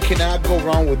 man. You cannot go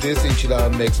wrong with this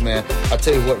enchilada mix, man. I'll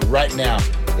tell you what, right now,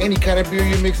 any kind of beer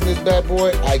you mix in this bad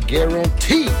boy, I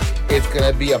guarantee it's going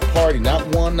to be a party. Not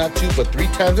one, not two, but 3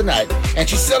 times a night. And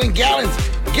she's selling gallons.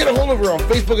 Get a hold of her on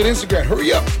Facebook and Instagram.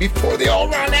 Hurry up before they all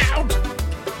run out.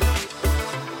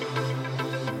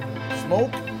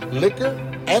 Smoke, liquor,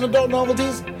 and adult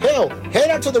novelties? Hell, head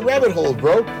out to the rabbit hole,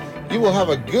 bro. You will have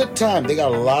a good time. They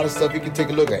got a lot of stuff you can take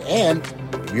a look at. And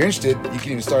if you're interested, you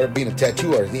can even start being a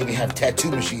tattoo artist. They even have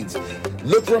tattoo machines.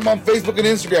 Look for them on Facebook and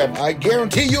Instagram. I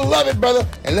guarantee you'll love it, brother.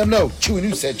 And let them know Chewy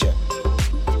News sent you.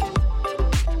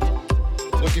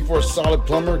 Looking for a solid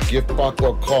plumber? Give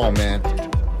Paco a call, man.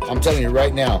 I'm telling you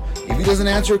right now, if he doesn't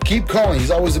answer, keep calling.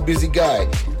 He's always a busy guy.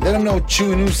 Let him know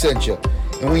Chewy News sent you.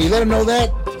 And when you let him know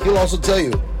that, he'll also tell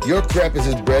you your crap is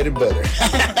his bread and butter.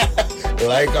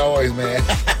 Like always, man.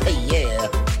 Yeah.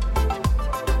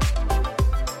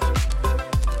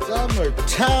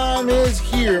 Summertime is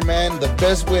here, man. The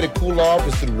best way to cool off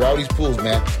is through Rowdy's Pools,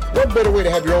 man. What better way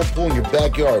to have your own pool in your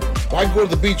backyard? Why go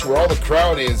to the beach where all the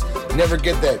crowd is? Never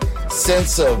get that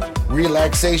sense of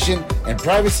relaxation and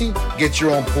privacy? Get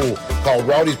your own pool. Call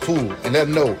Rowdy's Pool and let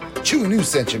them know Chewy News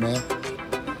sent you, man.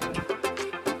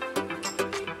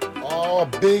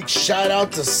 Big shout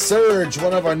out to Surge,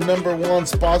 one of our #1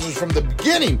 sponsors from the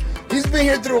beginning. He's been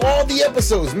here through all the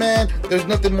episodes, man. There's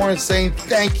nothing more than saying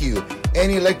thank you.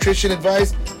 Any electrician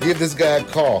advice? Give this guy a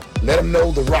call. Let him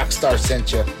know the Rockstar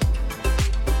sent you.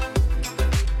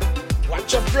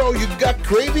 Whatcha, bro? You got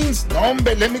cravings? No,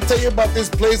 hombre, let me tell you about this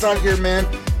place out here, man.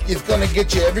 It's gonna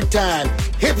get you every time.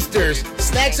 Hipsters,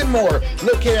 snacks, and more.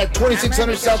 Located at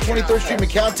 2600 South 23rd Street,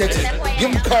 McAllen, Texas.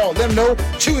 Give them a call. Let them know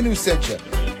Chewy News sent you.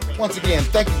 Once again,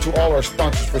 thank you to all our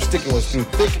sponsors for sticking with us through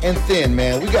thick and thin,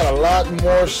 man. We got a lot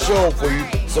more show for you,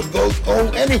 so go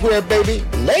anywhere, baby.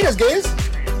 Laters, guys.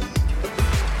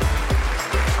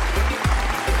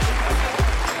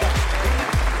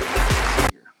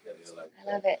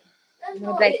 I love it. I'm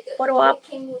like, photo op.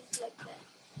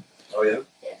 Oh, yeah?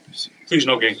 Please,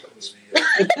 no game.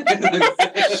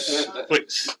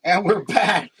 Please. And we're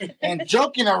back and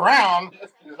joking around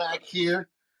back here.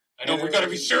 I know, we got to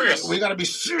be serious. We got to be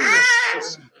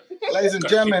serious. Ladies and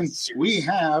gentlemen, we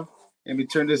have, let me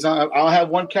turn this on. I'll have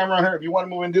one camera on her. If you want to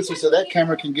move in this way so that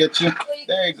camera can get you.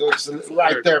 There you go. It's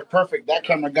right there. Perfect. That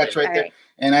camera got you right there.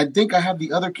 And I think I have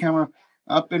the other camera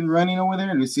up and running over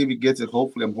there. Let's see if he gets it.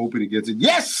 Hopefully, I'm hoping he gets it.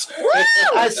 Yes!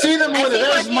 I see them over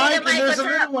there. There's Mike, and there's a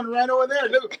little one right over there.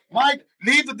 Look, Mike,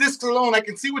 leave the discs alone. I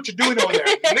can see what you're doing over there.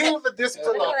 Leave the discs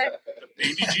alone.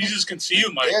 Baby Jesus can see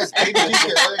you, Mike. Yes, baby Jesus.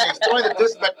 He's throwing the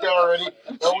discs back there already.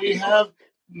 But we have,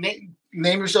 name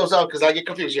yourselves out because I get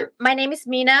confused here. My name is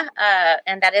Mina,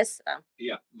 and that is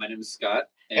Yeah, my name is Scott,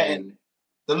 and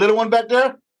the little one back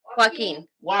there? Joaquin.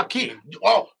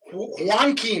 Oh,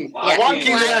 Joaquin. Yeah.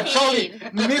 Joaquin that I totally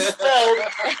misspelled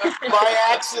by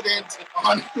accident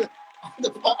on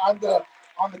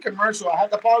the commercial. I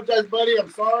had to apologize, buddy. I'm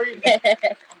sorry. I'm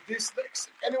dyslexic.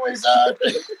 Anyways,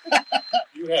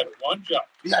 You had one job.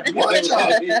 you had one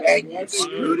job and you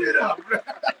screwed it up.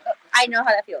 I know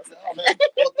how that feels. Oh, man.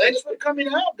 Well, thanks for coming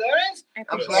out, guys.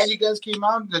 I'm glad you guys came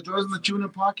out and joined us on the Tuna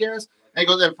Podcast. And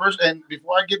goes at first, and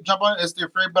before I jump on, it's the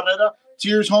Fred Barrera.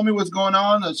 Cheers, homie. What's going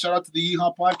on? Shout out to the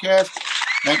Yeehaw Podcast.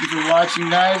 Thank you for watching,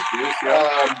 guys.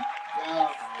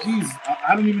 Geez,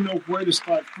 I don't even know where to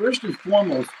start. First and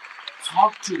foremost,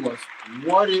 talk to us.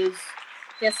 What is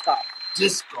Disc golf.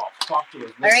 disc golf? Talk to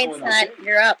us. All right, Scott,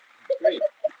 you're up. great.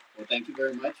 Well, thank you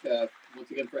very much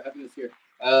once again for having us here.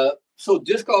 So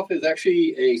disc golf is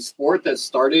actually a sport that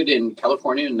started in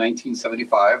California in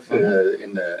 1975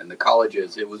 in the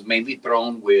colleges. It was mainly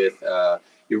thrown with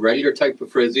your regular type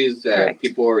of frisbees that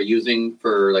people are using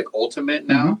for like ultimate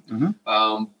now.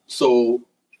 So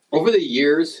over the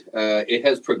years, it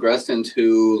has progressed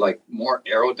into like more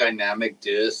aerodynamic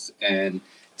discs and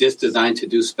discs designed to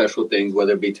do special things,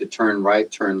 whether it be to turn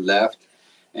right, turn left.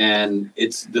 And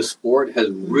the sport has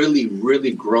really,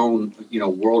 really grown,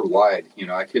 worldwide. You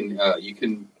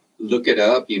can look it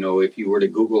up. If you were to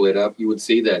Google it up, you would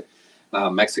see that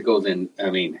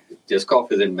disc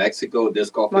golf is in Mexico,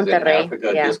 disc golf is in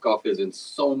Africa, disc golf is in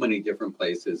so many different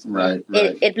places. Right.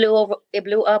 It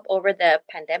blew up over the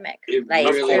pandemic.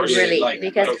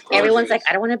 Because everyone's like,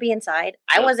 I don't want to be inside.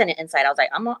 I wasn't inside. I was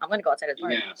like, I'm going to go outside as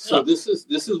well. Yeah. So this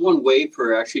is one way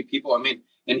for actually people.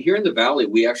 And here in the Valley,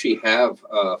 we actually have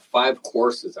 5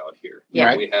 courses out here. Yeah.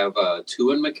 Right? We have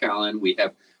 2 in McAllen. We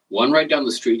have 1 right down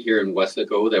the street here in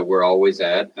Westaco that we're always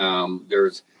at.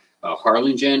 There's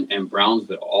Harlingen and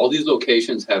Brownsville. All these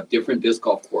locations have different disc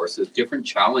golf courses, different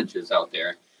challenges out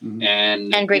there.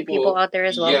 And great people out there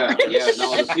as well. Yeah.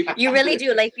 No, the people, you really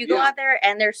do. Like, you go out there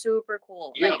and they're super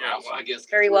cool. Yeah, like, well, I guess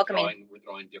very welcoming. We're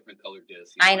throwing different colored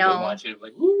discs. I know. We're watching it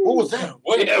like, What was that?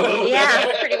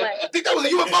 Yeah, pretty much. I think that was a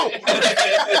UFO.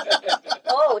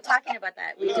 Oh, talking about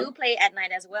that, we do play at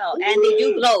night as well, and they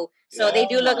do glow, so they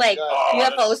do look like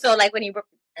UFOs. So, like when you brought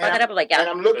that up, I'm like, yeah. And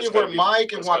I'm looking where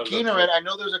Mike and Joaquin are at. I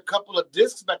know there's a couple of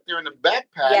discs back there in the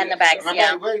backpack. Yeah, in the backs.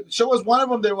 Yeah. Wait, show us one of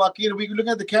them there, Joaquin. We can look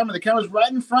at the camera. The camera's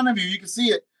right in front of you. You can see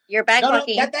it. Your back,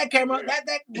 Joaquin. That camera. That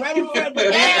right in front of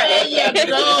you. There you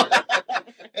go.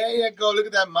 There you go. Look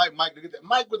at that, Mike. Look at that,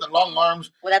 Mike with the long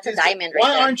arms. Well, that's a diamond, right?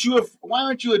 Why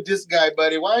aren't you a disc guy,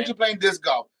 buddy? Why aren't you playing disc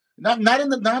golf? Not in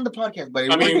the podcast,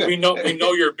 buddy. I mean, we know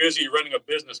you're busy running a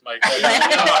business, Mike. Take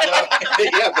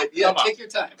your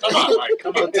time. Come on, Mike.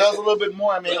 Come on. Tell us a little bit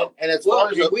more. And as far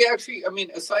as we actually,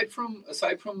 aside from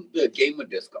the game of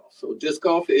disc golf, so disc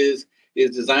golf is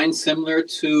designed similar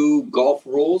to golf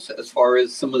rules as far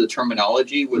as some of the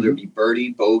terminology, whether it be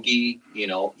birdie, bogey,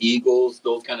 eagles,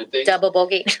 those kind of things. Double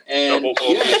bogey. And double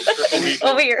bogey.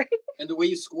 Over here. And the way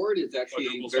you score it is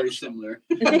actually very similar.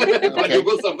 Some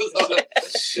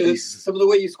of the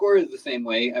way you score is the same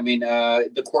way.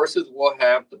 The courses will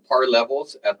have the par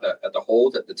levels at the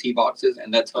holes, at the tee boxes,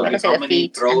 and that tells you how many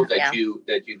throws that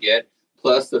you get,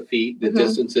 plus the feet. The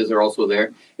distances are also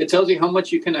there. It tells you how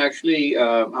much you can actually,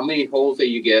 how many holes that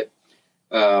you get,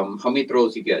 how many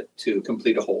throws you get to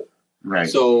complete a hole. Right.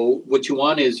 So what you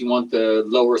want is the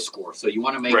lower score. So you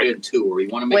want to make it a 2, or you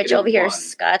want to make it a 1. Which over here,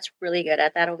 Scott's really good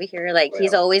at that over here. Like,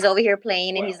 he's always over here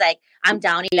playing, and he's like, I'm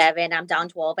down 11, I'm down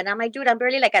 12. And I'm like, dude, I'm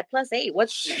barely like at +8. But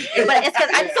it's because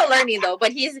I'm still learning, though.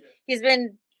 But he's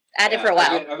been at it for a while.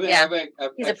 I've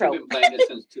he's a pro. been playing it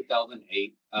since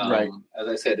 2008. Right. As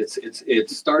I said, it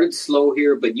started slow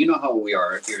here, but you know how we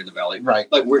are here in the Valley. Right.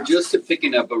 Like, we're just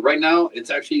picking up. But right now, it's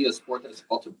actually a sport that's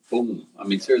about to boom. I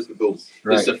mean, seriously, boom.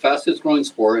 Right. It's the fastest growing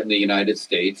sport in the United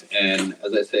States. And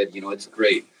as I said, it's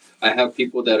great. I have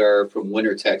people that are from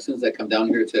Winter, Texas that come down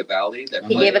here to the Valley.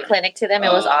 He gave a clinic to them.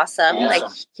 It was awesome. Like,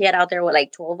 he had out there with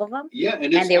like 12 of them. Yeah,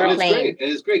 and they were playing. Great. And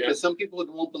it's great because some people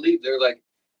won't believe. They're like,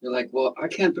 well, I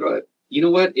can't throw it. You know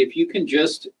what? If you can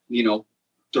just,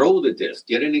 throw the disc,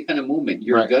 get any kind of movement,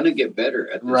 you're gonna get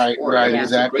better at this sport. Right,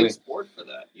 exactly. It's a great sport for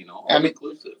that, all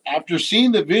inclusive. After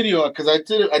seeing the video, because I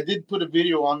did put a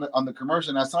video on the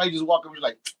commercial, and I saw you just walk over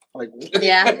like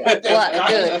yeah, what,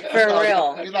 dude, for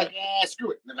real. You're like,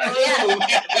 screw it. Well,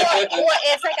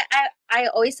 it's like I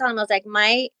always tell him, I was like,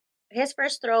 his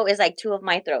first throw is like 2 of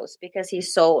my throws because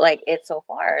he's so like it's so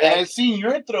far. And I've seen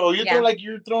your throw. You throw like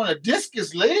you're throwing a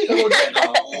discus, lady. Well,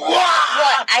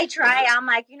 I try. I'm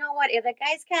like, you know what? If the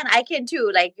guys can, I can too.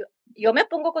 Like, yo me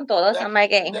pongo con todos. I'm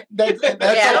like, hey. I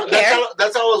don't care.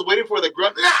 That's how I was waiting for the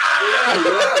grunt. Right?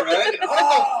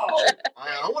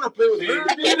 I want to play with her.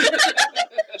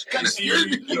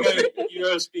 You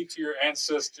gotta speak to your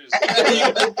ancestors.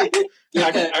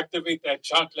 Activate that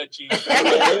chocolate gene.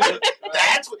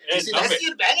 That's the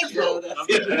advantage, bro.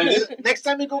 Next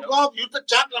time you go golf, use the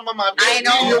chocolate, mama. I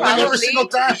know. Every single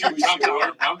time.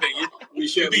 We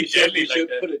should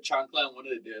put a chancla on one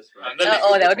of the discs, right?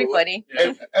 That would be funny.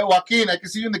 Hey, Joaquin, I can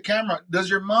see you in the camera. Does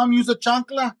your mom use a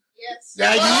chancla? Yes.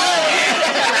 Yeah,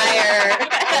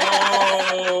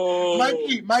 Oh.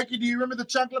 Mikey, do you remember the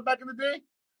chancla back in the day?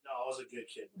 No, I was a good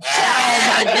kid.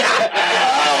 Oh my God!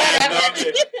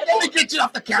 Let me get you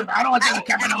off the camera. I don't want you on the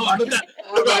camera no more.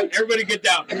 Everybody get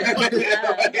down.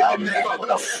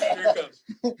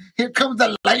 Here comes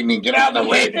the lightning. Get out of the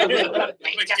way.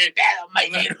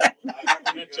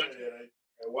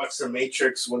 I watched The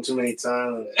Matrix one too many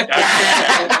times.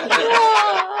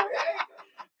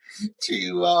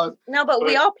 No, but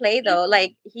we all play though.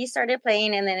 Like, he started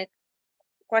playing, and then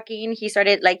Joaquin, he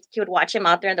started like he would watch him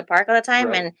out there in the park all the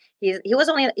time, and he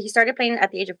started playing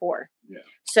at the age of 4. Yeah.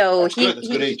 So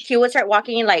he would start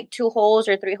walking like 2 holes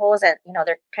or 3 holes that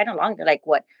they're kind of long. They're like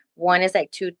what? One is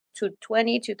like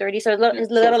 220, 230. So his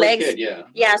little legs. Kid,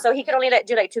 so he could only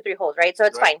do like 2-3 holes, right? So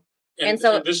it's fine. And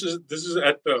so this is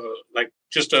at the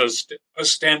just a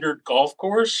standard golf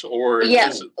course, or it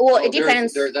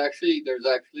depends. There's actually.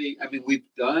 I mean, we've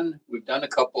done a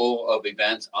couple of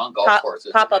events on golf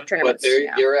courses, pop-up tournaments,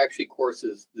 but they're actually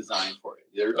courses designed for it.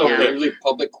 They're literally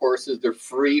public courses. They're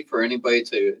free for anybody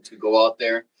to go out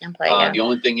there and play. The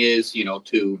only thing is,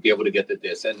 to be able to get the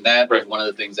disc, and that is one of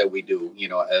the things that we do.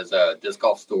 As a disc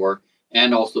golf store,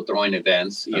 and also throwing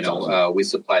events. Awesome. We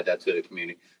supply that to the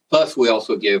community. Plus, we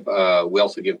also give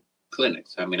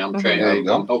clinics. I mean, I'm training.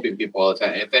 I'm helping people all the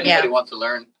time. If anybody wants to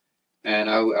learn, and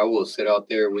I will sit out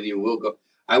there with you. We'll go.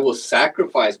 I will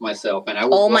sacrifice myself, and I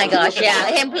will. Oh my gosh! Yeah,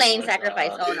 him playing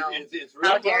sacrifice. Oh no! It's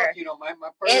really tough. My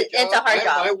it's a hard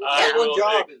job. My one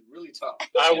job is really tough.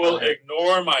 I will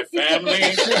ignore my family,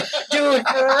 dude.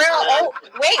 For real. Oh,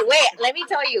 wait. Let me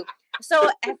tell you. So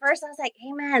at first I was like,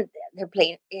 "Hey man, they're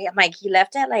playing." I'm like, he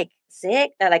left at like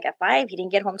 6, like at 5. He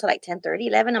didn't get home till like 10:30,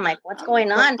 11. I'm like, "What's going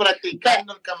on?" But dude, and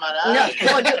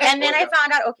then I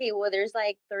found out, okay, well, there's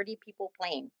like 30 people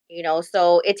playing,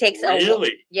 so it takes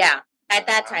at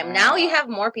that time. Now you have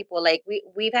more people. Like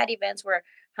we've had events where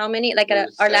how many? Like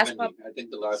our last pub, I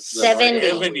think the last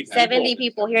 70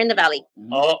 people here in the Valley.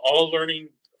 All learning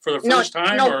for the first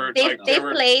time. No, they've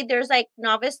played. There's like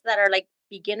novice that are like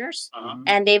beginners,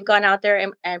 and they've gone out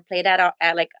there and played at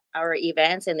our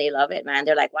events, and they love it, man.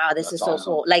 They're like, wow, this is so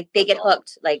cool. Like they get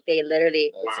hooked. Like they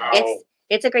literally,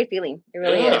 it's a great feeling. It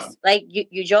really is. Like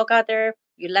you joke out there,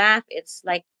 you laugh. It's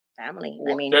like family.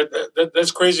 I mean,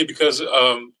 that's crazy because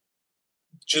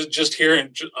just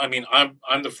hearing. I mean,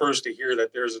 I'm the first to hear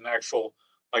that there's an actual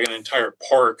like an entire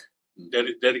park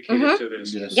dedicated to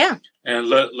this. Yes. Yeah, and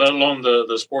let alone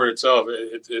the sport itself.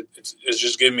 It's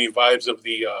just giving me vibes of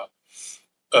the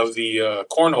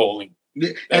cornholing.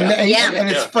 And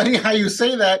it's funny how you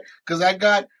say that, because I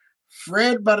got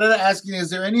Fred Barrera asking, is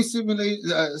there any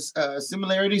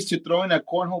similarities to throwing a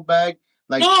cornhole bag?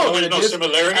 Like, no, there's no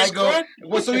similarities. I go,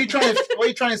 what are you trying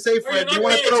to say, Fred? Do you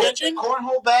want to throw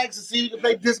cornhole bags to see if you can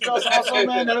play disc golf also,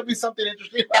 man? That'll be something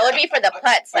interesting. That would be for the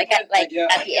putts, at the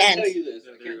end. I can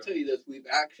tell you this. We've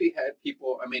actually had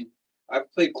people, I mean, I've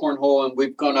played cornhole, and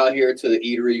we've gone out here to the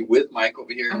eatery with Mike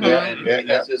over here, and he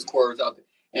has his courts out there.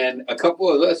 And a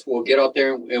couple of us will get out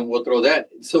there and we'll throw that.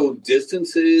 So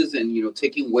distances and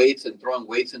taking weights and throwing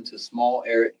weights into small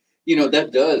area,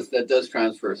 that does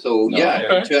transfer. So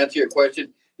to answer your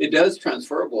question, it does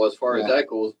transferable as far as that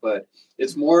goes, but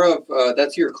it's more of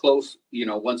that's your close.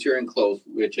 Once you're in close,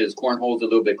 which is cornhole's a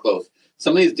little bit close.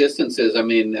 Some of these distances, I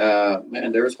mean,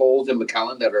 man, there's holes in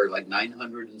McAllen that are like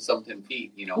 900 and something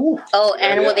feet, Oh,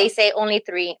 and when they say only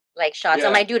 3 shots,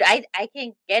 I'm like, dude, I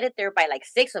can get it there by like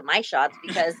 6 of my shots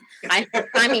because I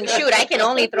mean, shoot, I can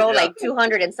only throw like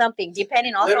 200 and something,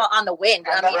 depending also on the wind.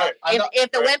 I mean,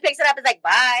 if the wind picks it up, it's like,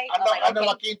 bye. I know,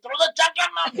 Joaquin, throw the jacket,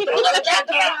 throw the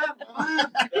jacket.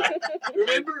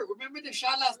 Remember the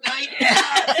shot last night?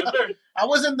 I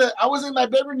was in my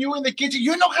bedroom. You were in the kitchen.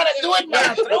 You know how to do it,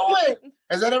 man. Throw it.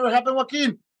 Has that ever happened,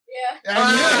 Joaquin?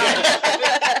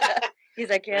 Yeah. He's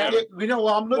like, yeah.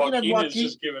 I'm looking at Joaquin. Is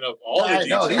just giving up all the I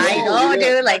know,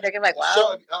 dude. Like, they're like,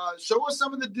 wow. Show us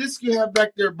some of the discs you have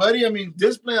back there, buddy. I mean,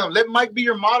 display them. Let Mike be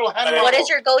your model. What is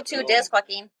your go-to disc,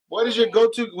 Joaquin? What is your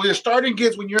go-to? When you're starting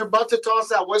kids, when you're about to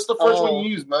toss out, what's the first one you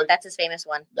use, bud? That's his famous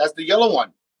one. That's the yellow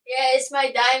one. Yeah, it's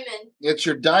my diamond. It's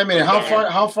your diamond.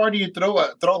 How far do you throw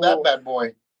that bad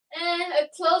boy?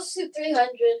 Close to 300.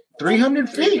 300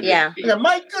 feet? Yeah.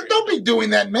 Mike, don't be doing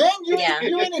that, man. You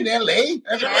ain't in L.A.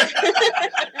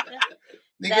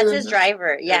 That's his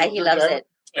driver. Yeah, he loves it.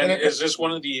 And is this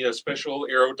one of the special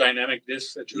aerodynamic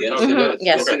discs that you were talking about?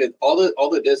 Yes. All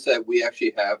the discs that we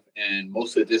actually have, and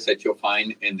most of the discs that you'll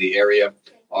find in the area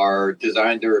are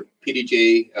designed, they're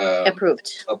PDJ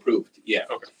approved. Yeah.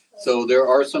 Okay. So there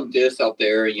are some discs out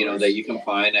there, that you can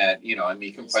find at, you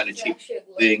can find a cheap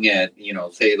thing at,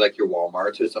 say like your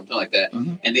Walmarts or something like that,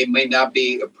 and they may not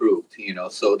be approved,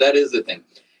 So that is the thing.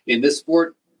 In this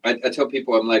sport, I tell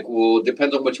people, I'm like, well, it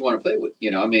depends on what you want to play with.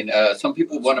 Some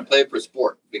people want to play for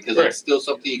sport because it's still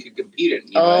something you can compete in.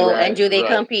 And do they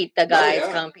compete? The guys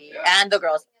compete and the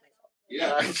girls.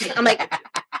 Yeah. I'm like,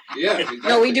 exactly.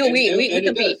 No, we do. We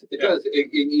compete. It does.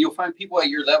 You'll find people at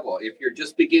your level. If you're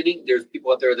just beginning, there's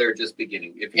people out there that are just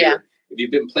beginning. If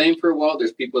you've been playing for a while,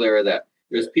 there's people that are that.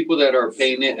 There's people that are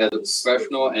playing it as a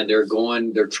professional and they're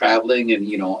traveling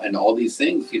and all these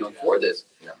things, for this.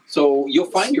 Yeah. So you'll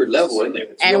find your level in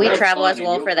there. And we travel as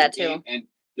well for that too. And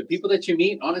the people that you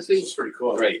meet, honestly, it's pretty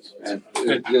cool. Great. And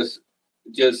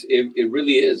it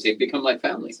really is. They become like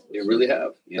family. They really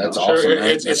have. That's awesome.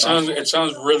 It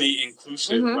sounds really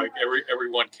inclusive. Mm-hmm. Like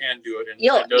everyone can do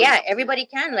it. Everybody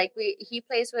can. Like he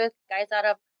plays with guys out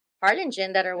of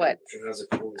Harlingen that are what?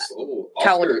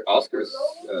 Oscar's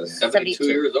 72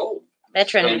 years old.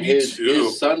 Veteran. And his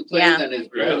son plays and his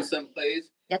grandson plays.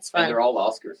 That's fun. And they're all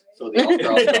Oscars. So the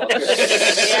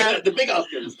Oscars. The big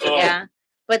Oscars. Yeah.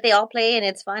 But they all play and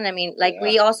it's fun. I mean,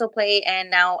 we also play, and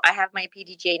now I have my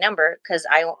PDGA number because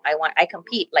I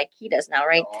compete like he does now,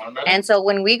 right? And so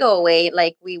when we go away,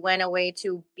 like we went away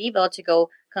to Beeville to go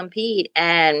compete,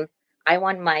 and I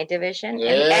won my division,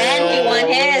 and he won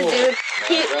his, dude.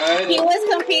 He was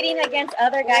competing against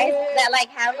other guys that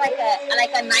have like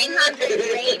a 900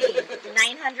 rating.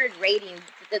 900 rating.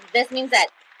 This means that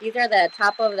these are the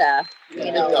top of the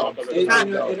in our area.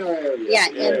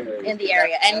 In the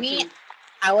area, and me.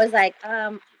 I was like,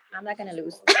 I'm not gonna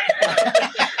lose.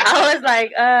 I was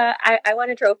like, I won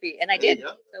a trophy, and I did.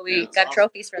 So we got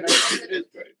trophies for them. It is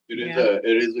great. It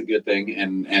is a good thing,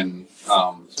 and as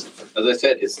I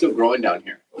said, it's still growing down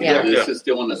here. This is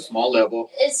still on a small level.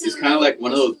 It's kind of like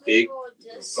one of those big.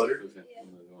 He's like,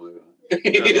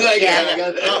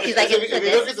 if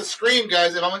you look at the screen,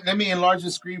 guys. Let me enlarge the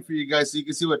screen for you guys so you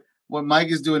can see what Mike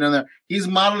is doing on there. He's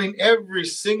modeling every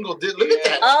single. Look at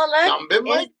that. Oh, look,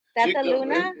 Mike. That's a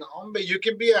Luna? No, you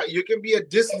can be a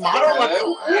disc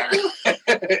model.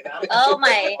 Oh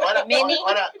my mini.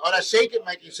 Ahora, shake it,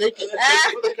 Mikey. Shake it. Shake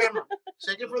it for the camera.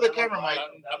 Shake it for the camera, Mike.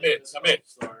 I'm in.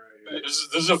 This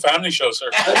is a family show, sir.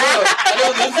 I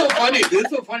know. This is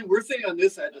so funny. We're sitting on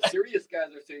this side. The serious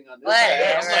guys are sitting on this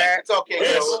side. It's okay.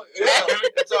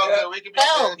 It's all good. We can be.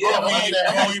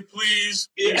 Can we please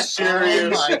be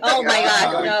serious? Oh my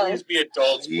God, no. Please be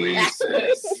adults, please.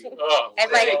 Who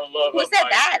said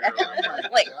that?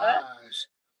 Wait.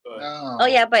 Oh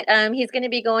yeah, but he's going to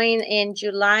be going in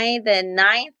July the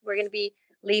 9th. We're going to be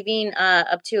leaving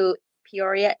up to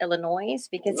Peoria, Illinois,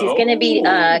 because he's going to be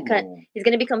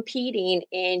competing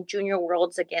in Junior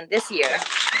Worlds again this year.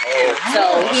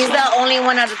 So he's the only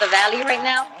one out of the valley right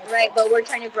now, right? But we're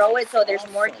trying to grow it so there's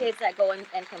more kids that go and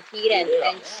compete and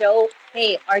show,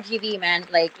 hey, RGV, man,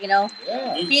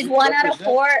 he's 1 out of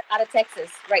 4 out of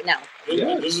Texas right now.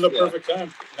 This is the perfect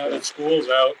time now that school's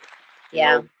out.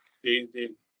 Yeah. They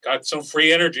got some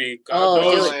free energy. God Oh,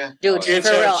 knows. dude, Kids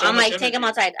for have real. so I'm much like, take him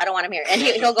energy. outside. I don't want him here. And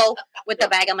he'll go with the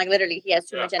bag. I'm like, literally, he has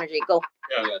too much energy. Go.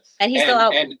 Yeah. Yes. And he's still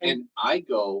out. And I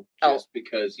go Oh. just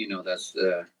because that's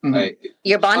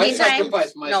Your bonding I time?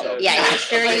 sacrifice myself. No, yeah,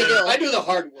 sure you do. I do the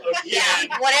hard work. Yeah,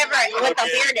 whatever, with the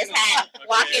beer in his hand,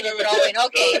 walking and throwing.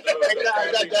 Okay.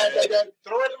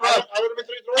 Throw it.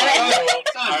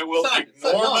 I will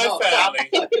ignore my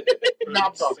family No,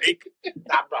 bro.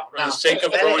 for the sake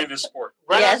of growing this sport.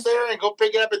 Run Yes. out there and go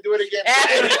pick it up and do it again.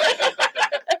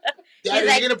 Daddy,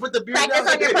 like, you're gonna put the beer practice down?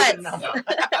 on your putts. No,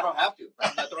 I don't have to.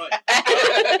 I'm not throwing.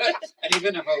 And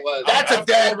even if I was, That's a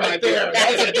dad right there.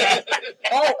 That's a dad.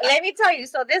 Oh, let me tell you.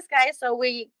 So this guy, so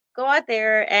we go out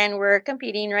there and we're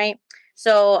competing, right?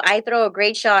 So I throw a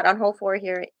great shot on hole 4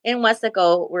 here in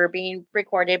Westaco. We're being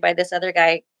recorded by this other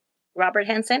guy, Robert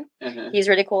Henson. He's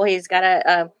really cool. He's got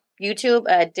a YouTube,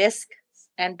 disc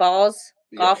and balls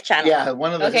golf channel. Yeah,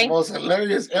 one of the most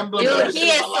hilarious emblems. Dude,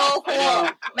 he is so cool.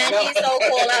 Man, he's so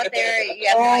cool out there. You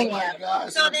have no Oh idea. my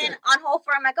gosh. So then on hole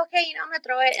 4, I'm like, okay, I'm gonna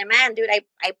throw it. And man, dude, I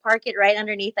park it right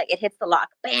underneath, like it hits the lock.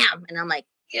 Bam. And I'm like,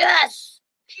 yes,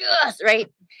 right.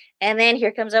 And then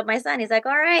here comes up my son. He's like,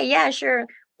 all right, yeah, sure.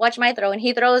 Watch my throw. And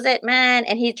he throws it, man,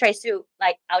 and he tries to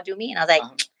like outdo me. And I was like,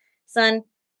 son,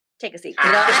 take a seat.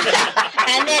 You know?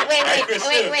 And then wait.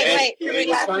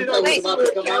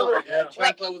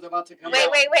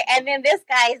 And then this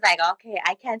guy's like, okay,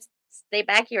 I can't stay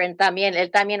back here. And el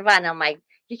también va. And I'm like,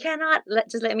 you cannot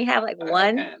just let me have like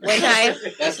one time.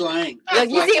 That's lying. Look,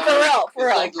 you see, for real.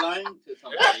 It's like lying to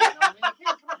somebody. You know what I mean?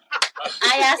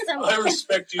 I asked him. I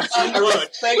respect you too I much.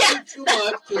 respect you too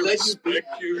much to let you Respect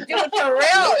you. Dude, for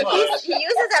real. He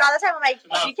uses it all the time. I'm like,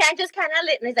 you can't just kind of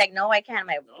let. And he's like, no, I can't. I'm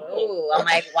like, oh. I'm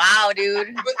like, wow,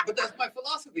 dude. But that's my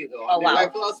philosophy, though. Oh, wow. My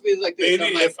philosophy is like this. Baby,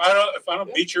 I'm like, if I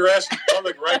don't beat your ass in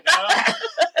public right now,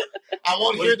 I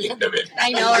won't hear the end of it. I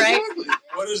know, right?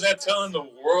 what is that telling the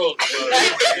world?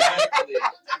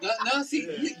 No, see,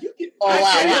 you get. Oh,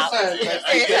 wow.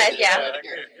 I Yeah.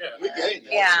 We get it.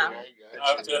 Yeah.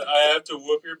 I have to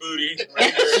whoop your booty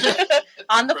right there.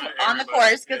 on the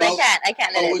course because I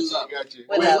can't let Oh, it. with love. Got you.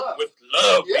 With love. With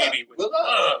love, Yeah, baby. With with love.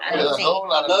 love. I don't A think. whole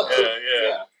lot of love. love.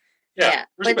 Yeah.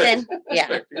 But then,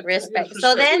 respect.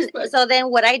 So then,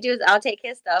 what I do is I'll take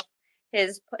his stuff,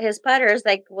 his putters.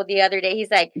 Like, well, the other day he's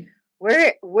like,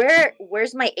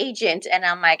 where's my agent? And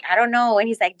I'm like, I don't know. And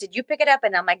he's like, did you pick it up?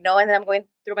 And I'm like, no. And then I'm going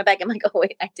through my bag. I'm like, oh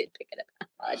wait, I did pick it up.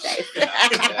 I apologize.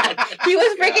 He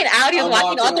was freaking out. He was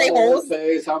walking all 3 holes.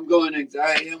 Face. I'm going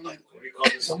anxiety. I'm like, what do you call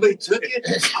this? Somebody took it.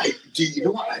 You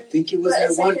know what? I think it was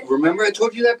that one. Remember I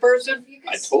told you that person?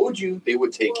 I told you they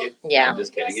would take it. Yeah. I'm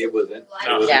just kidding. It wasn't.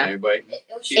 No. It wasn't Yeah. anybody.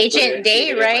 Agent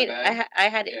Day, right? I I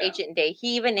had Yeah. Agent Day.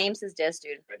 He even names his disc,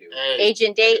 dude. do.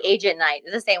 Agent Day, Agent Night.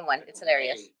 It's the same one. It's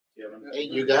hilarious. Hey,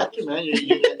 you got you, man.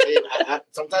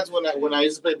 Sometimes when I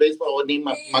used to play baseball, I would name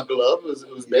my glove. It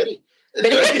was Betty.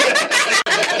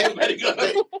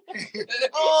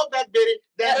 Oh, that Betty.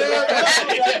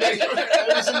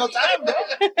 Every single time, bro.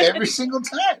 Every single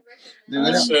time.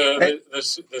 This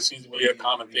seems to be a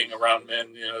common thing around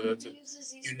men. You know, that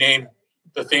you name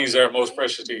the things that are most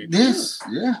precious to you. Yes,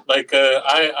 yeah. Like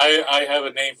I have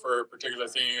a name for a particular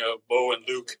thing. Bo and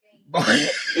Luke.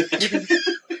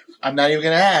 I'm not even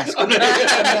gonna ask. I'm not even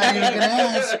gonna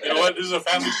ask. You know what? This is a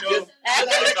family show.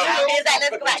 Let's go back.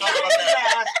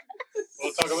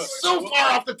 We'll talk about So far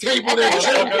off the table there,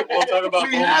 We'll talk about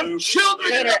we Bo have and Luke.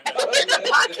 children in the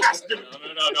podcast.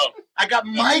 No. I got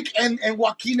Mike and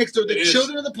Joaquin next door, the It is.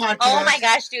 children of the podcast. Oh my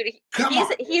gosh, dude. Come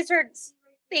on. He's heard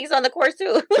things on the course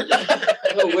too.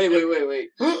 Oh, wait.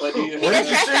 What do you What did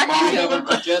you say, Mom? you have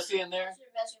Uncle Jesse in there?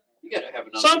 You gotta have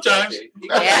an Uncle Sometimes. Jesse. You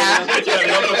gotta Yeah. have an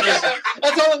Uncle Jesse.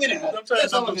 That's all I'm gonna have. Sometimes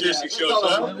That's all Uncle I'm gonna Jesse have. shows That's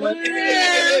all up. I'm gonna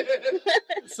have.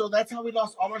 So that's how we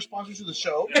lost all our sponsors to the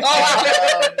show.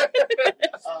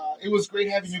 Oh, It was great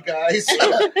having you guys.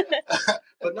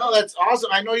 But no, that's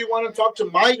awesome. I know you want to talk to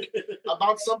Mike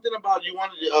about something about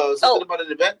about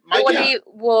an event. Mike,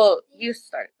 you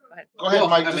start. Go ahead. go ahead, Well,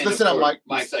 Mike. I Just mean, listen of up, course,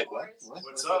 Mike. Mike's like, what?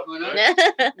 What's up? Going on?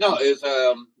 No, it's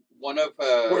one of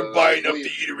We're buying up the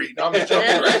eatery. No, I'm just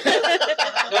joking.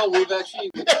 No, we've done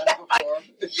it before.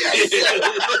 Yes.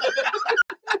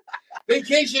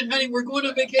 Vacation, honey. We're going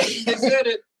on vacation. They said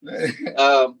it.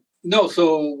 No,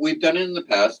 so we've done it in the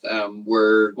past.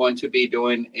 We're going to be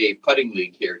doing a putting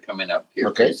league here coming up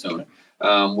here pretty soon.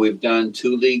 We've done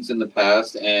 2 leagues in the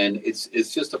past, and it's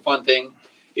just a fun thing.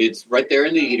 It's right there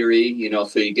in the eatery,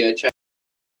 so you get a chance.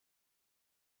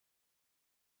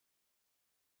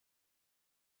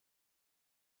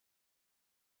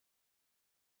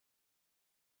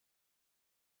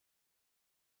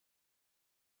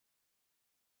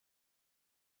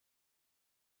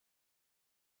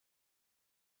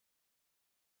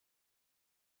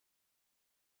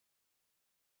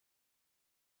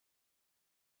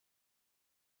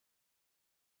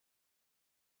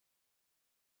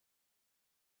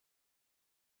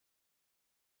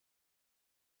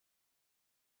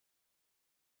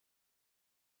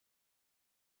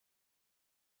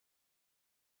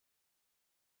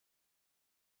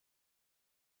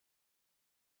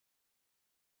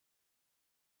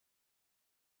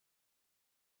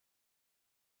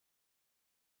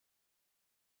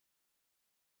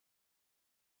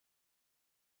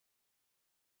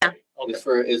 Okay.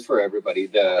 It's for everybody.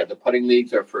 The putting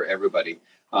leagues are for everybody.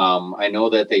 I know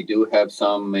that they do have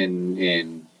some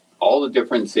in all the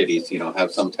different cities.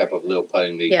 Have some type of little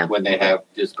putting league when they have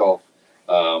disc golf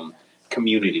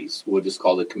communities. We'll just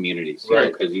call it communities,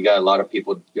 Right? Because you got a lot of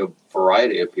people,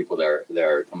 variety of people that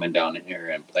are coming down in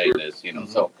here and playing this.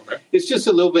 So it's just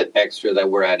a little bit extra that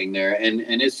we're adding there, and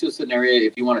it's just an area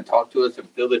if you want to talk to us and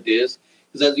feel the disc.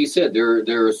 Because as you said,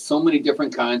 there are so many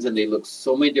different kinds, and they look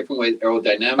so many different ways,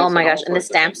 aerodynamics. Oh my gosh, and the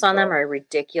stamps on them are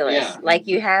ridiculous. Yeah. Like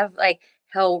you have like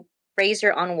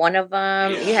Hellraiser on one of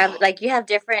them. Yeah. You have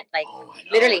different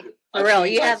literally for real.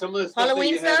 You have some of the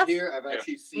Halloween stuff. Here, I've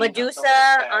actually seen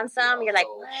Medusa on some. You're like,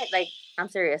 what? Like, I'm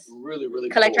serious. Really, really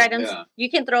Collect cool. items. Yeah. You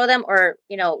can throw them, or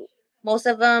most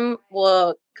of them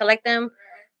will collect them.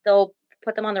 They'll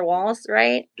put them on their walls,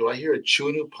 right? Do I hear a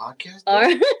Chunu podcast? Or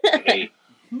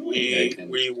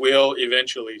We will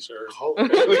eventually, sir.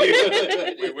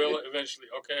 Okay. We will eventually.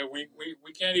 Okay, we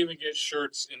can't even get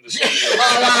shirts in the studio.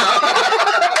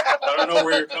 I don't know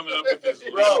where you're coming up with this.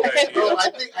 Bro,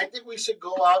 idea. I think we should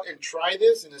go out and try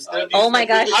this, and instead of oh my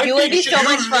gosh, you would be so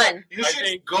much fun. You I should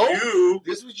think go. you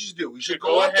This is what you should do. We should should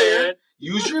go out there,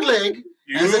 use your leg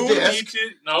as a You disc. need to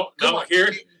no Come on.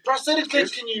 here Prosthetic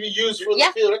legs can you use for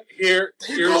Yeah. the field?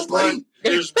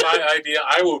 here's my idea.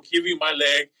 I will give you my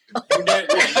leg. You give me.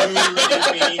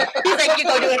 He's like, you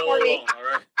go do it for me. All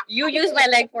right. You use my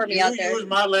leg for me You out there. use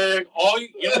my leg. All you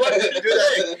know what? Do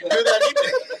that.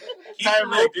 Keep Tie your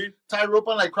leg, rope. dude. Tie rope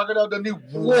on like Crocodile Dundee. You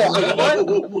know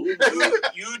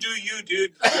what? You do you,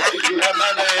 dude. You have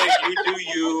my leg. You do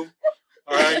you.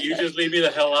 All right, you just leave me the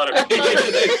hell out of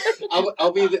it.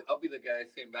 I'll be the guy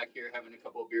sitting back here having a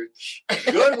couple of beers.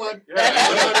 Good one. Yeah.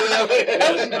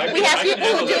 We have I can people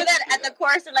who handle do that. that at the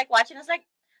course. They're like watching us, like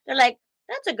they're like,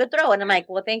 "That's a good throw," and I'm like,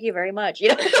 "Well, thank you very much."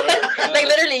 Like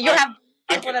literally, you have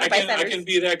people that are I bystanders. can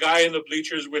be that guy in the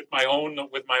bleachers with my own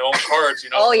cards.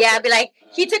 Oh yeah, I'd be like,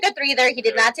 he took a 3 there. He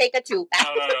did Yeah. not take a 2. No.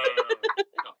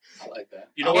 I like that.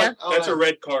 You know Yeah. what? That's a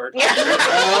red card. Yeah.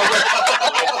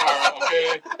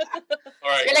 Okay. All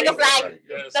right. You're like a flag.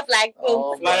 Yes. The flag. Boom.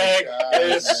 Oh my Flag. God,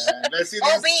 Yes. man. Let's see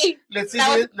this. OB. Let's see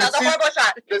That was the a horrible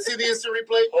shot. let's see the instant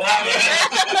replay.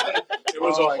 It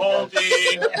was Oh a my holding.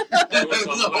 It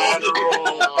was a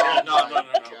lateral. Yeah, no.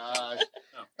 Gosh.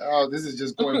 Oh, this is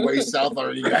just going way south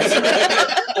already, guys.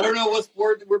 I don't know what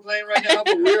sport we're playing right now,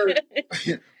 but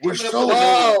We're so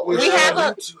Oh, we're we so have a-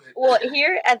 into it. Well,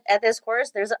 here at this course,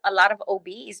 there's a lot of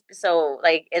OBs, so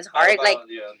like it's hard. Like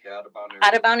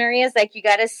out of bound areas, like you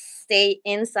gotta stay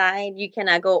inside. You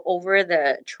cannot go over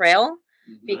the trail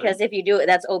because if you do,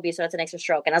 that's OB, so it's an extra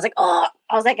stroke. And I was like,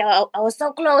 I was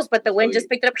so close, but the wind just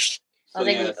picked it up. I So was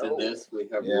like, yes, in this we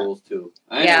have Yeah. rules too.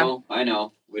 I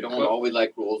know. We don't always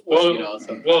like rules, but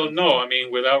sometimes. Well, no. I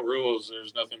mean, without rules,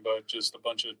 there's nothing but just a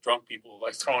bunch of drunk people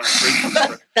like throwing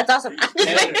freaks. that's awesome. You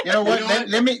know what? You know what?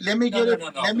 Let me get No, it. no,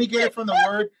 no. Let me get it from the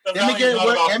word. The Let me value get is it. not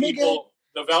about Let me get it. people.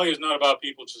 The value is not about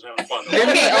people just having fun. Let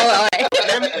me- Okay, all right.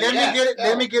 Let me get it.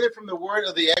 Let me get it from the word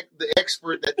of the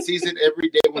expert that sees it every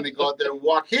day when they go out there.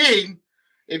 Joaquin,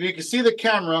 if you can see the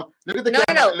camera, look at the No,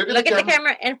 camera. Look at the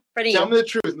camera in front of Tell you. me the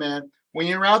truth, man. When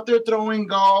you're out there throwing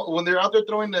golf, when they're out there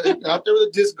throwing out there with the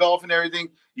disc golf and everything,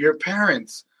 your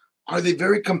parents, are they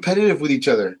very competitive with each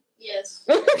other? Yes.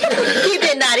 He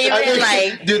did not even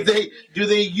like. Do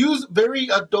they use very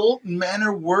adult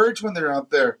manner words when they're out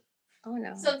there? Oh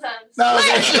no. Sometimes. No.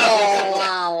 Oh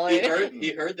wow. He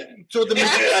heard that. So the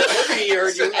He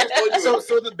heard you. I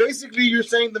told you. basically you're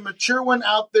saying the mature one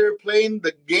out there playing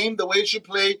the game the way it should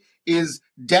play is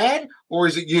dad, or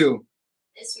is it you?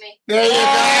 It's me. There you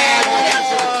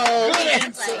Oh. go. Good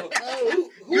answer.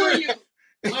 Who are you,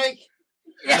 Mike?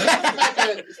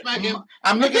 Smack him.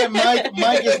 I'm looking at Mike.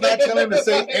 Mike is not telling him to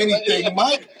say anything.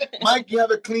 Mike, you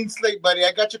have a clean slate, buddy.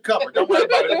 I got you covered. Don't worry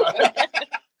about it.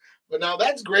 But now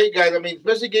that's great, guys. I mean,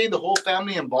 especially getting the whole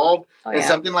family involved in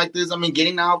something like this. I mean,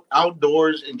 getting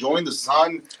outdoors, enjoying the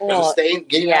sun, and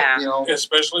getting out, you know.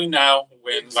 Especially now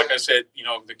when, like I said,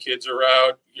 the kids are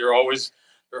out. You're always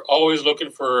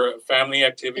looking for family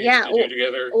activities to do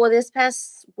together. Well, this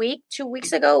past week, 2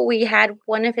 weeks ago, we had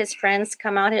one of his friends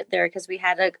come out there because we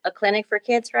had a clinic for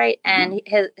kids, right? And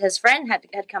his friend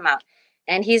had come out.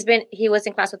 And he was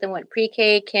in class with him, went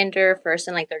pre-K, kinder, first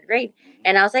and like 3rd grade.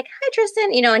 And I was like, "Hi,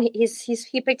 Tristan," and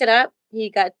he picked it up.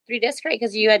 He got 3 discs, right?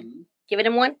 Because you had given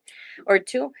him 1 or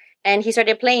 2, and he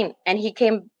started playing. And he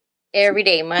came every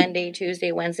day, Monday,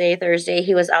 Tuesday, Wednesday, Thursday.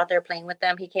 He was out there playing with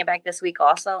them. He came back this week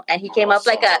also, and he came up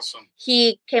like awesome.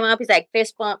 He came up. He's like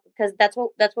fist bump because that's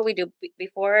what we do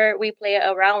before we play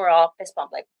a round. We're all fist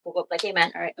bump like we'll go like, hey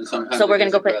man, all right. And sometimes So we're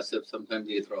gonna go play. aggressive. Sometimes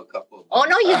you throw a couple. Oh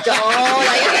no, you don't.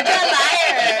 Like, you're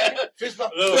a liar. Fist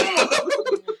bump.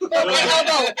 Elbow.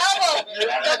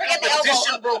 Don't forget the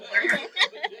elbow.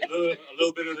 A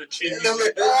little bit of the chin.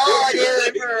 Oh,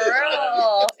 dude, for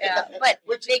real. Yeah, but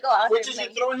they go out Which there is you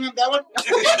playing. throwing him that one?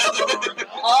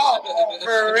 Oh,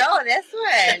 for real, this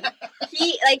one.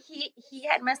 He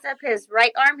had messed up his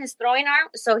right arm, his throwing arm,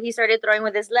 so he started throwing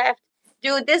with his left.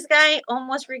 Dude, this guy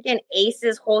almost freaking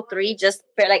aces hole 3 just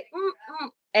like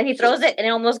and he throws it and it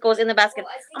almost goes in the basket.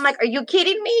 I'm like, are you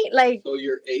kidding me? Like, So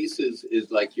your ace is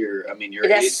like your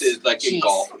That's- ace is like in jeez.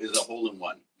 golf is a hole in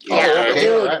one. Yeah, okay.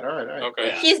 dude. All right.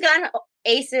 Okay. He's gotten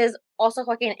aces also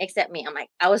fucking except me. I'm like,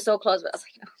 I was so close, but I was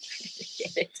like, no,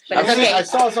 get it. But it's okay. I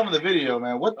saw some of the video,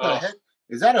 man. What the heck?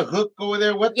 Is that a hook over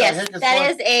there? What the Yes, heck is that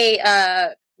is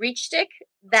a reach stick.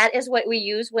 That is what we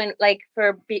use when, like,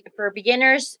 for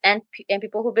beginners and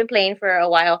people who've been playing for a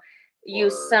while. You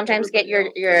Or sometimes get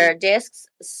everybody your discs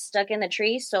stuck in the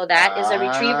tree, so that is a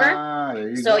retriever. There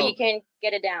you So go. you can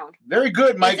get it down. Very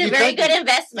good, Mikey. It's a very Thank good you.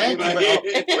 investment.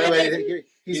 Thank you. Wait.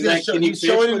 He's, He's gonna like, show, can you he's fish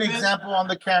showing an with this? example on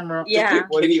the camera. Yeah.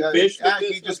 What Can you fish with he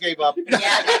this? just gave up.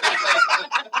 Yeah.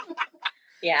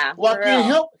 Yeah. for Joaquin,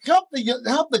 real.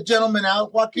 help the gentleman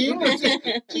out, Joaquin.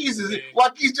 Jesus,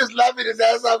 Joaquin's just laughing his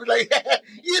ass off. He's like,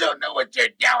 you don't know what you're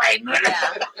doing.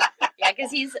 Yeah. Yeah,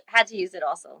 because he's had to use it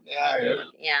also. Yeah.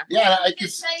 Yeah. I can.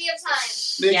 There's plenty of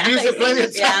time. They Yeah. use it plenty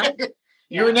of Yeah. time.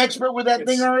 You're an expert with that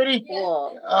thing already.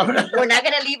 Cool. Oh, We're not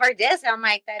gonna leave our disc. I'm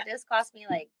like, that disc cost me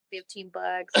like $15.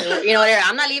 Or, you know,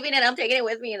 I'm not leaving it. I'm taking it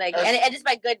with me. Like, and it's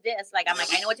my good disc. Like, I'm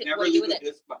like, I know what to Never do leave with a it.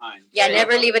 disc behind. Yeah,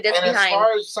 never leave a disc and behind. as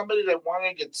far as somebody that want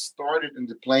to get started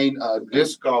into playing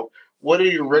disc golf, what are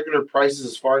your regular prices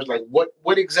as far as like what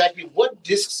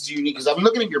discs do you need? Because I'm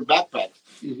looking at your backpack.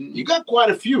 Mhm. You got quite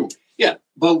a few. Yeah,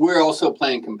 but we're also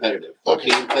playing competitive. Okay.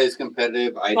 Joaquin plays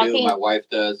competitive. I do. Joaquin. My wife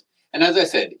does. And as I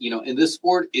said, in this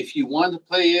sport, if you want to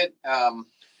play it,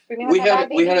 we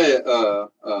had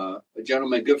a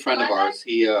gentleman, a good friend of ours.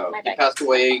 He bag. passed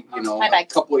away, My a bag.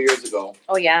 couple of years ago.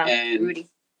 Oh yeah, And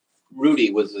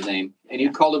Rudy was his name, and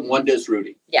you called him One Disc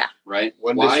Rudy. Yeah. Right.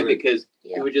 One Why? Disc Rudy. Because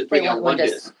Yeah. he would just bring Play out one one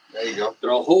disc. disc. There you go.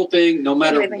 Throw a whole thing, no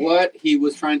matter Wait. what he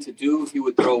was trying to do, he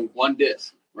would throw one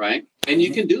disc, right? And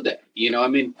you can do that.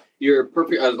 You're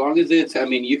perfect as long as it's.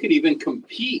 You can even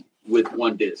compete with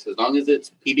one disc as long as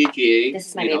it's PDGA, This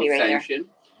is my baby right there. sanctioned.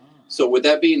 So with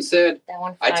that being said, That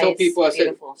one. I tell flies people, I said,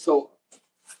 beautiful. so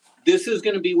this is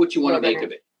going to be what you want to Real make better.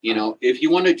 of it. If you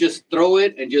want to just throw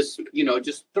it and just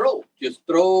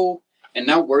throw and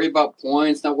not worry about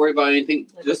points, not worry about anything.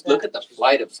 Just look at the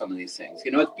flight of some of these things.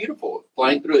 It's beautiful.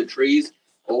 Flying through the trees,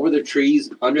 over the trees,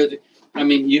 under the,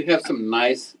 you have some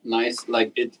nice,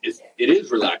 like it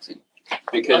is relaxing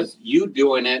because you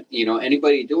doing it,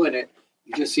 anybody doing it,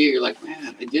 you just see it, you're like,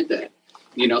 man, I did that.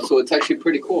 So it's actually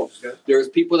pretty cool. There's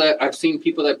I've seen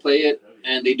people that play it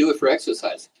and they do it for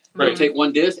exercise. They'll take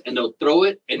one disc and they'll throw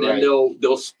it and then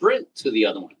they'll sprint to the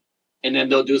other one. And then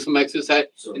they'll do some exercise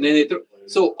and then they throw.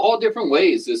 So all different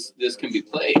ways this can be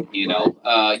played, you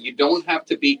don't have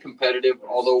to be competitive,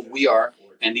 although we are.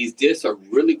 And these discs are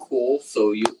really cool.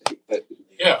 So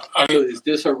these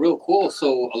discs are real cool.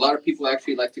 So a lot of people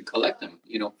actually like to collect them,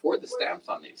 for the stamps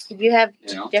on these. You have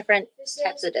You know? different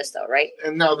types of disc, though, right?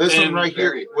 And now this one And right here,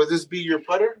 very- would this be your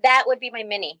putter? That would be my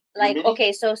mini. Like, mini?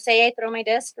 okay, so say I throw my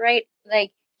disc, right?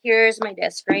 Like, here's my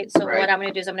disc, right? So Right. what I'm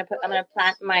gonna do is I'm gonna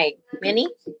plant my mini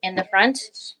in the front,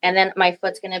 and then my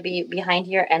foot's gonna be behind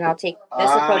here, and I'll take this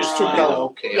approach to go.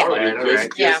 Okay, Yeah. all right.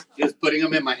 Just putting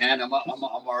them in my hand. I'm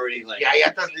already like. Yeah.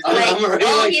 Like, I'm already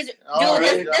oh, like- he's dude. all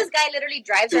right. This guy literally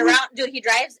drives Dude. around. Dude, he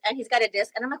drives and he's got a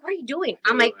disc, and I'm like, what are you doing?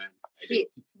 I'm like, I do.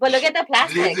 but look at the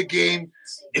Believe the plastic. game.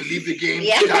 Believe the game.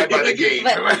 Yeah. Die by the game.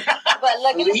 But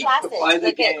look at the Believe plastic. by the Look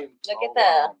at game.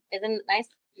 isn't it nice?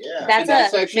 yeah.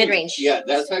 That's And a mid-range. Yeah,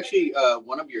 that's actually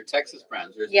one of your Texas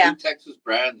brands. There's Yeah. 2 Texas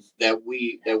brands that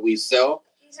we sell.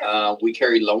 We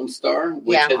carry Lone Star,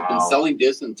 which Yeah. has been Wow. selling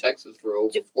discs in Texas for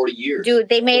over 40 years. Dude,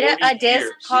 they made a 40 disc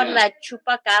years, called yeah. La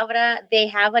Chupacabra. They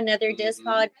have another disc Mhm.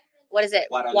 called, what is it?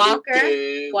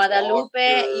 Guadalupe, Guadalupe.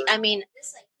 Walker, I mean,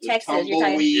 the Texas. You're talking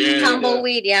Tumbleweed,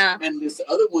 tumbleweed, yeah. And this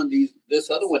other one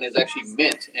is actually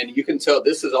mint, and you can tell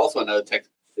this is also another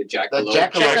Texas. The Jackalope.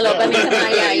 Jackalope. I mean,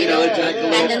 yeah, You know, the yeah, Jackalope,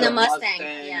 And then the the Mustang,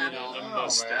 yeah. you know. Oh,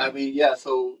 man. I mean, yeah.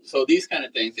 So these kind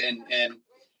of things, and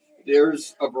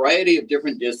there's a variety of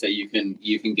different discs that you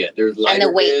can get. There's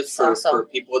lighter discs for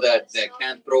people that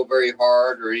can't throw very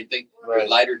hard or anything. Right. There's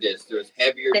lighter discs. There's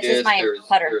heavier discs.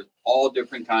 There's all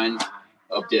different kinds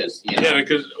of discs. You know? Yeah,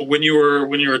 because when you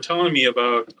were telling me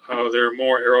about how they're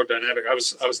more aerodynamic, I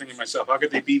was thinking to myself, how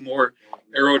could they be more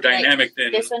aerodynamic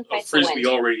than a Frisbee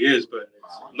already is? But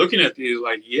looking at these,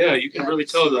 like, yeah, you can really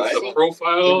tell the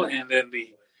profile, and then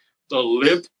the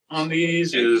lip on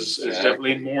these is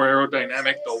definitely more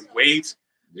aerodynamic. The weight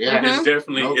is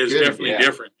definitely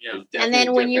different. Yeah, and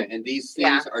then when these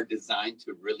things are designed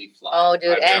to really fly. Oh,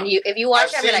 dude! And if you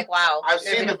watch them, you're like, wow. I've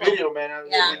seen the video, man.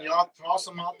 When y'all toss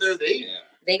them out there, they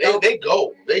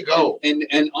go.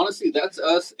 And honestly, that's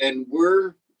us, and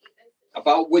we're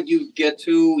about what you get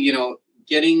to, you know,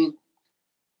 getting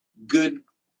good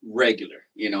regular.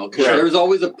 You know, because there's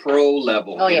always a pro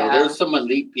level. Oh, you know, there's some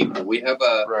elite people. We have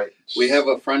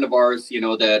a friend of ours, you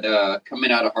know, that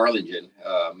coming out of Harlingen,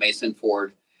 Mason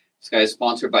Ford. This guy is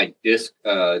sponsored by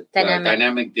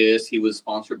Dynamic Disc. He was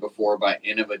sponsored before by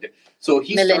Innova. So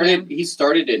he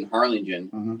started in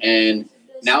Harlingen, and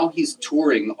now he's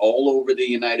touring all over the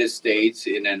United States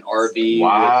in an RV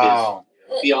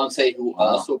with his fiance, who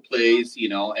also plays, you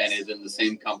know, and is in the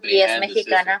same company. Yes,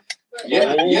 Mexicana.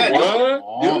 Yeah.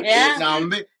 Now,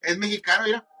 es mexicano,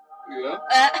 yeah.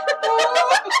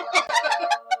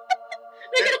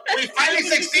 We finally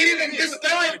succeeded in this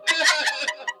time.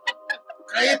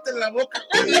 Cállate la boca.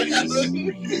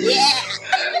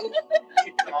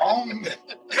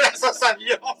 Gracias a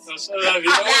Dios.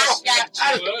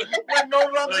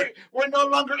 We're no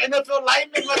longer NFL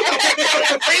linemen.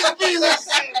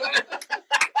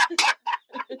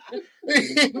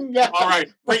 All right,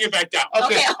 bring it back down.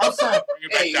 Okay, I'm sorry.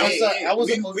 Hey,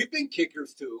 we've been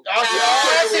kickers too.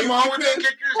 Simón, we've been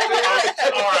kickers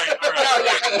too. All right.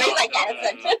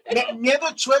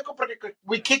 Miedo chueco porque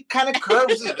we kick kind of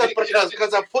curves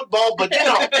because of football, but you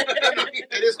know,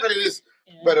 it is what it is.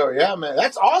 But yeah, man,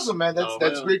 that's awesome, man.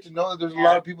 That's great to know that there's a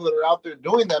lot of people that are out there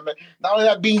doing that, man. Not only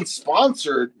that, being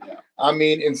sponsored. I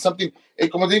mean, in something.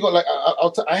 Como digo, like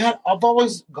I've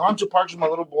always gone to parks with my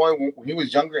little boy when he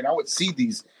was younger, and I would see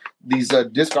these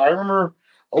discs. I remember,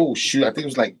 I think it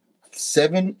was like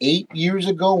 7-8 years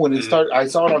ago when it started. I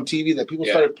saw it on TV that people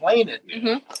started playing it,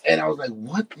 and I was like,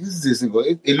 "What is this?" And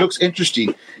it looks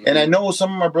interesting, and I know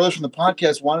some of my brothers from the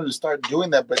podcast wanted to start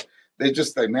doing that, but they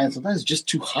just like, man, sometimes it's just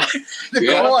too hot.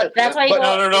 That's why you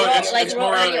go it's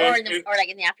more early or like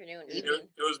in the afternoon. It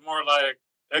was more like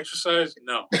exercise.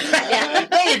 No.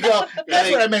 There you go.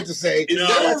 That's what I meant to say.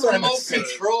 That's what I meant to say.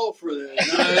 Control for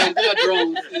this. No, it's not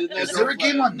drones. Is there a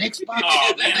game on Xbox?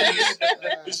 Oh man,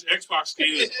 this Xbox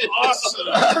game is awesome.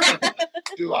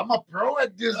 Dude, I'm a pro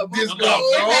at this golf. There's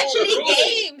actually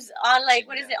games on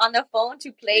on the phone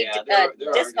to play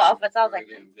disc golf. But I was like,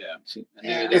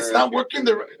 it's not working.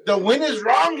 The wind is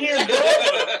wrong here, dude.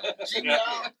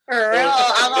 For real,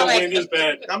 I'm like, wind is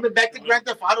bad. Coming back to Grand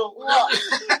Theft Auto. Well,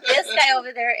 this guy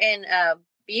over there in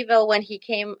Beeville, when he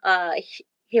came,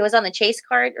 he was on the chase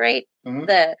card, right? Mm-hmm.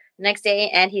 The next day,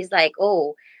 and he's like,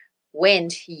 "Oh,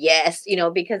 wind, yes," you know,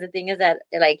 because the thing is that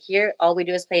like here, all we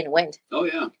do is play in wind. Oh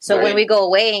yeah. So when we go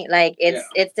away, like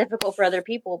it's difficult for other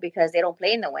people because they don't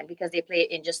play in the wind because they play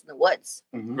in just in the woods,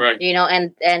 right? You know,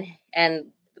 and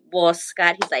well,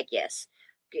 Scott, he's like, yes.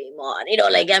 Game on, you know,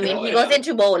 like I mean, he goes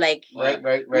into bowl, like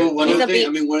right. Well, one of the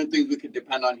things we could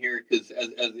depend on here, because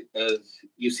as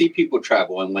you see people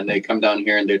travel, and when they come down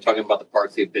here and they're talking about the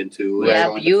parks they've been to,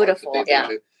 beautiful, that's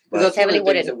one of the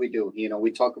things that we do. You know, we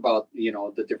talk about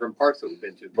the different parks that we've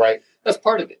been to. Right, that's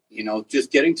part of it. You know, just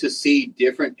getting to see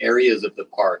different areas of the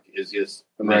park is just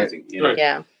amazing. You know?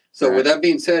 Yeah. So with that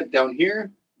being said, down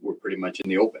here we're pretty much in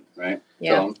the open, right?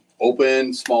 Yeah. So,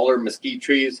 open, smaller mesquite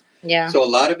trees. Yeah. So a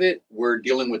lot of it, we're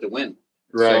dealing with the wind.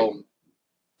 Right. So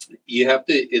you have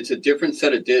to, it's a different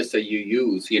set of discs that you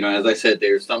use. You know, as I said,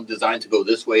 there's some designed to go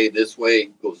this way,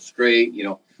 go straight,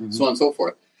 so on and so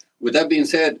forth. With that being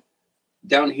said,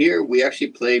 down here, we actually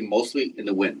play mostly in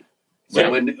the wind.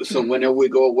 So whenever we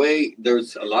go away,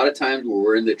 there's a lot of times where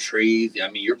we're in the trees. I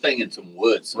mean, you're playing in some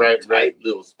woods, tight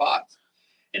little spots.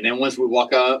 And then once we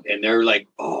walk out and they're like,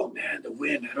 "Oh man, the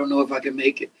wind! I don't know if I can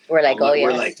make it." We're like, "Oh yeah."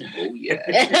 We're like, "Oh yeah,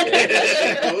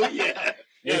 oh yeah."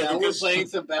 Yeah, we're playing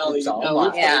some valley.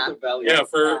 Yeah,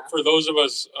 for those of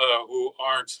us who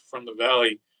aren't from the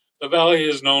valley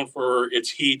is known for its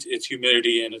heat, its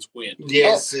humidity, and its wind.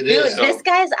 Yes, it is. Dude, this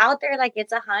guy's out there like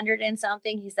it's 100 and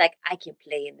something. He's like, I can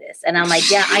play in this, and I'm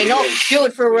like, yeah, I know,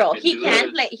 dude, for real. He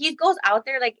can play. He goes out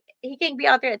there like he can be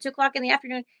out there at 2:00 in the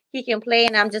afternoon. He can play,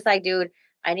 and I'm just like, dude,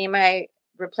 I need my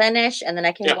replenish, and then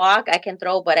I can walk, I can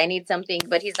throw, but I need something.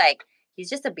 But he's like, he's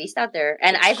just a beast out there.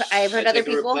 And I've heard other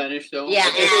people. Yeah,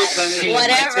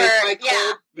 whatever.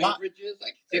 Yeah. Beverages.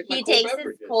 He takes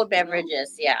his cold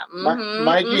beverages. Yeah.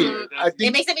 Mikey, I think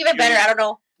it makes him even better. I don't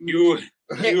know.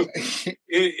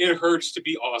 It hurts to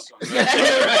be awesome.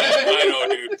 I know,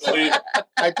 dude. Believe,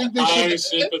 I think they should. I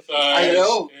sympathize. I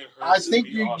know. I think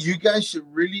awesome. you guys should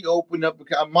really open up.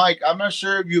 Mike, I'm not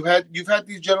sure if you've had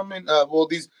these gentlemen.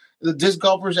 The disc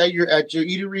golfers at your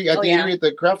eatery eatery at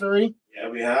the craft already. Yeah,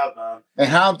 we have, man. And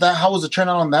how was the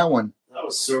turnout on that one? That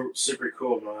was super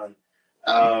cool, man.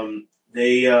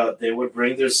 They would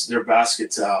bring their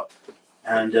baskets out,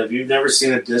 and if you've never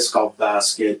seen a disc golf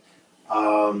basket,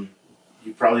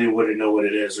 you probably wouldn't know what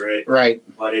it is, right? Right.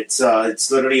 But it's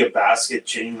literally a basket,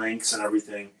 chain links, and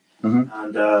everything. Mm-hmm.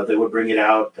 And they would bring it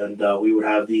out, and we would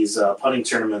have these putting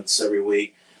tournaments every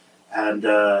week. And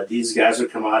these guys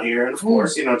would come out here, and of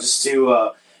course, just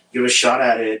to give a shot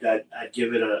at it, I'd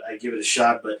give it a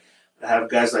shot. But I have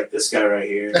guys like this guy right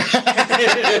here,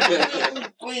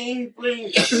 bling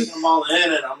bling, I'm all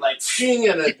in, and I'm like, ping,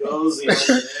 and it goes, in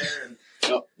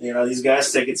there, and these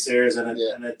guys take it serious, and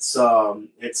it's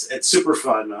super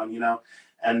fun, man,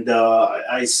 And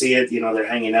I see it, they're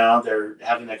hanging out, they're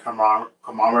having that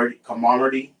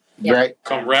camaraderie, right?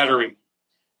 Camaraderie.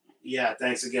 Yeah,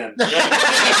 thanks again. You're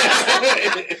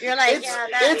like,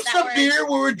 it's the works. beer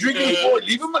we were drinking before.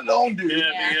 Leave him alone, dude.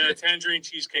 Yeah, the tangerine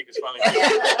cheesecake is finally.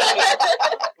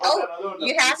 Oh,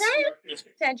 you have that?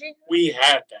 Tangerine? We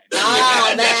had that.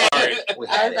 Oh man, Sorry.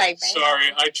 I was like, man.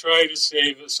 Sorry, I tried to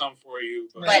save some for you,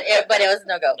 but it was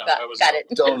no go. No, Got it.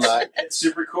 Don't lie. It's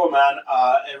super cool, man.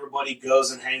 Everybody goes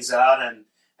and hangs out,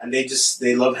 and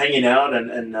they love hanging out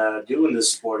and doing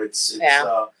this sport.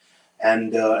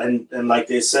 And like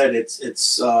they said,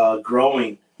 it's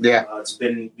growing. Yeah, it's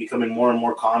been becoming more and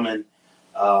more common.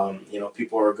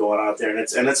 People are going out there, and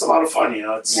it's a lot of fun.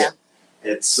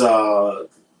 It's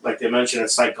like they mentioned,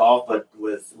 it's like golf, but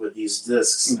with these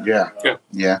discs.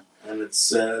 Yeah. And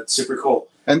it's super cool.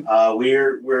 And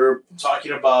we're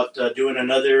talking about doing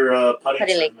another putting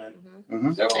tournament.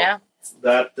 Mm-hmm. So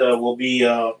that we'll be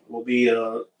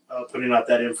putting out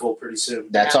that info pretty soon.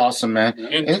 That's awesome, man.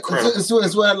 Incredible. It's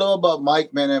what I love about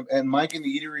Mike, man, and Mike and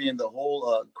the eatery and the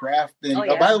whole craft. And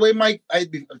by the way, Mike,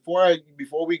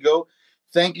 before we go,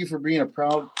 thank you for being a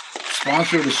proud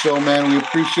sponsor of the show, man. We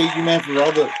appreciate you, man, for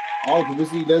all the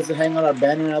publicity he does to hang on our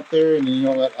banner out there. And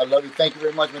I love you. Thank you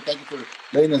very much, man. Thank you for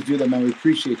letting us do that, man. We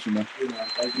appreciate you, man.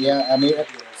 Yeah, I mean,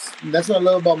 that's what I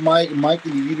love about Mike and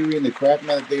the eatery and the craft,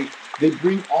 man. They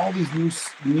bring all these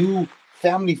new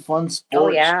family fun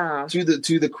sports to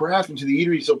the craft and to the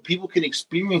eatery so people can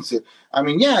experience it. I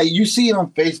mean, you see it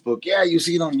on Facebook, you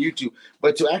see it on YouTube,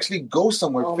 but to actually go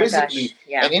somewhere physically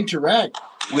and interact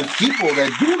with people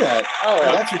that do that,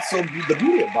 that's what's the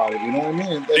beauty about it, you know what I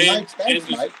mean? And thanks,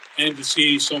 Mike. And to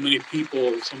see so many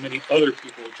other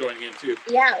people joining in too.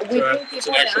 Yeah, we bring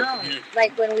people down. Community.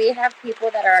 Like when we have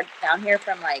people that are down here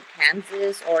from like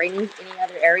Kansas or any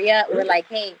other area, we're like,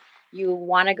 hey, you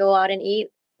want to go out and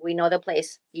eat? We know the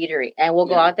place, eatery, and we'll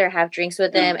go out there, have drinks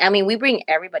with them. I mean, we bring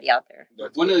everybody out there.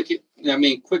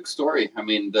 Quick story. I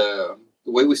mean, the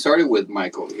way we started with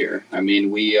Michael here. I mean,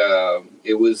 we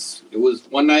it was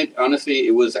one night. Honestly,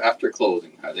 it was after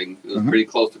closing. I think it was pretty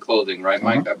close to closing, right,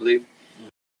 Mike? I believe.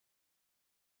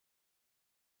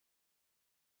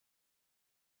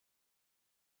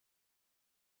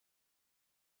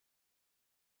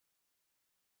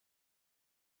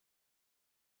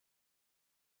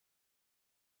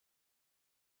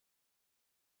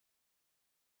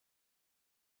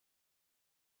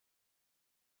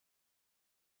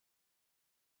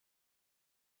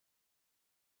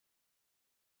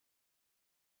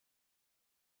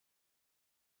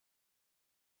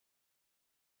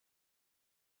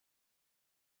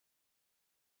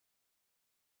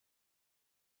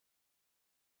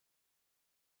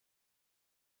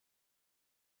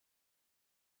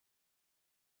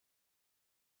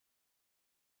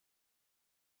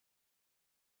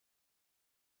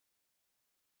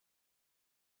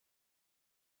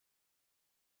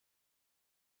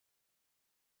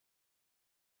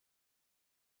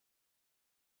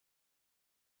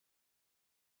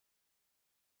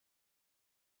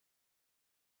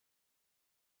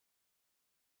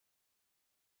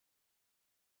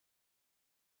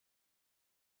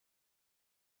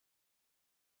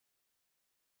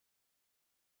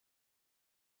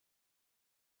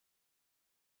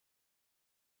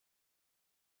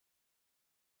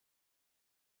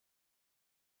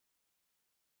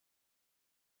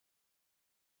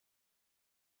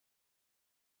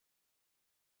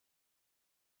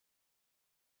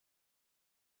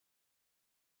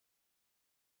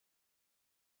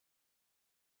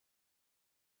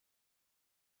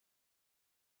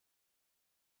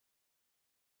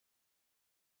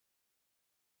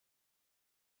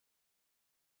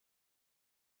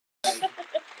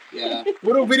 Yeah.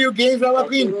 What are video games,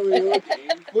 Joaquin?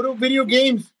 What are video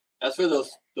games? That's for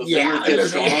those Yeah,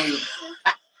 fingers get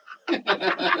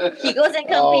strong. He goes and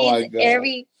Oh, my competes God.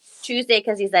 every Tuesday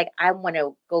because he's like, I want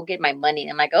to go get my money.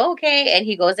 I'm like, oh, okay. And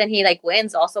he goes and he like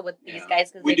wins also with these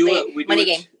guys because they play money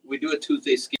game. We do a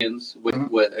Tuesday skins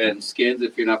with and skins.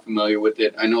 If you're not familiar with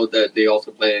it, I know that they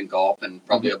also play in golf and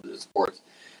probably other sports.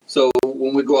 So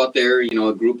when we go out there, you know,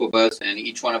 a group of us, and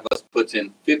each one of us puts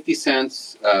in 50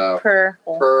 cents per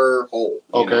hole.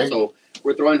 Okay. So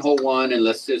we're throwing hole one, and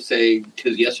let's just say,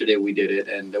 because yesterday we did it,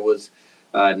 and there was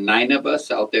 9 of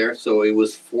us out there, so it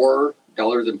was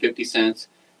 $4.50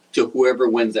 to whoever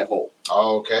wins that hole.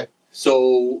 Oh, okay.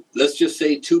 So let's just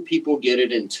say 2 people get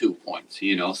it in 2 points,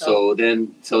 you know. So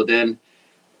then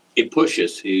it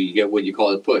pushes. You get what you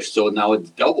call it push. So now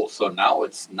it's double. So now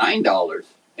it's $9.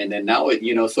 And then now it,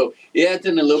 you know, so it adds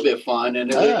in a little bit of fun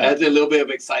and it adds a little bit of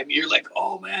excitement. You're like,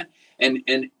 oh man. And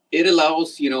it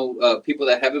allows, you know, people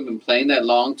that haven't been playing that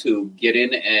long to get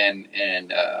in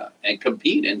and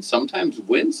compete and sometimes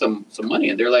win some money.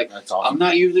 And they're like, that's awesome. I'm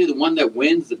not usually the one that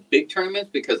wins the big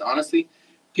tournaments because honestly,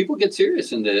 people get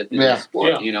serious in the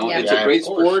sport. Yeah. You know, Yeah. it's a great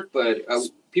sport, but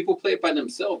people play it by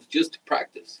themselves just to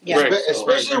practice. Yeah. Right.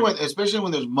 Especially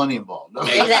when there's money involved.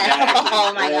 Exactly.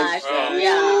 Oh my gosh.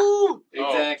 Yeah.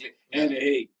 Exactly. And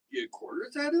hey,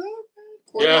 quarters add up.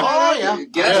 Yeah. Oh, yeah.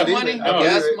 Gas money.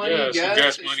 Gas money. Yeah, some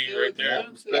gas money right there.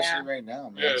 Especially right now,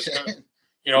 man. Yeah, so,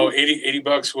 you know,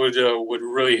 $80 would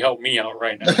really help me out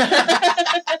right now.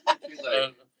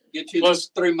 Get you plus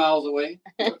 3 miles away.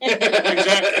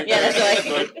 Exactly. Yeah, that's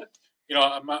right. But, you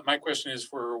know, my question is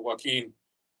for Joaquin.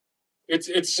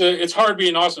 It's hard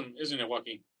being awesome, isn't it,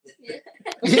 Joaquin?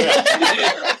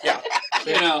 Yeah.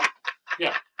 You know.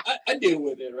 Yeah. I deal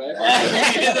with it, right?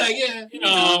 You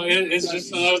know, it's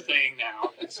just another thing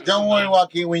now. Don't worry,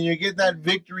 Joaquin. When you get that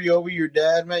victory over your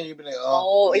dad, man, you'll be like,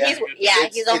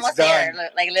 he's almost there.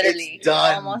 Like literally, it's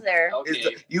done. Almost there.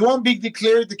 Okay. You won't be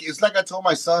declared. It's like I told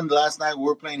my son last night. We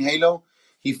were playing Halo.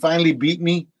 He finally beat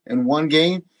me in one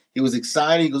game. He was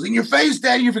excited. He goes, "In your face,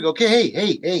 Daddy!" You go, "Okay,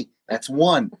 hey, that's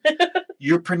one.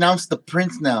 You're pronounced the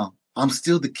prince now. I'm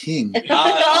still the king.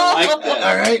 I like that.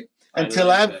 All right."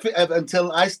 Until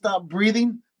I stop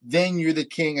breathing, then you're the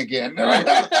king again.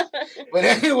 But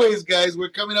anyways, guys, we're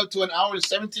coming up to an hour and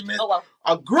 17 minutes. Oh, wow.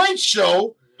 A great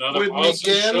show Another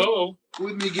awesome show.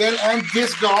 With Miguel on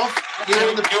disc golf. Here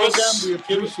on the program, we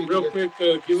appreciate real it. quick.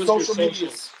 Give us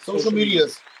your Social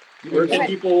medias. Where can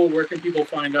people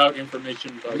find out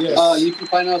information about this? You can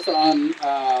find us on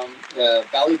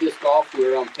Valley Disc Golf.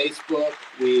 We're on Facebook.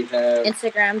 We have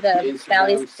Instagram, the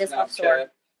Valley Disc Golf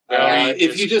Store.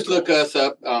 If you just look us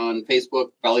up on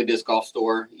Facebook, Valley Disc Golf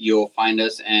Store, you'll find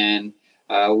us, and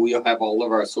we'll have all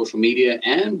of our social media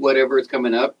and whatever is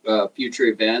coming up, future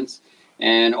events,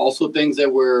 and also things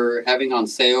that we're having on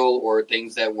sale or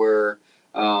things that we're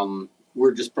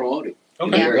just promoting.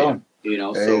 Okay. There you go. You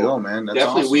know, there you go, man. That's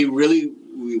definitely, awesome.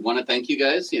 we want to thank you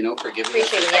guys, you know, for giving us.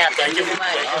 Appreciate it. Yeah, thank you so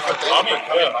much.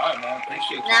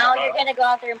 Appreciate Now you're gonna go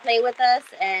out there and play with us,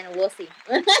 and we'll see.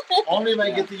 Only if I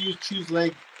get to choose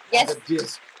leg. Yes. On the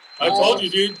disc. I told you,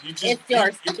 dude. It's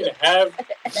yours. You can have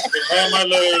my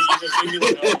leg.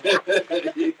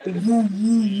 You can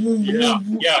leave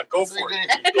me Yeah, go for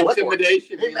it.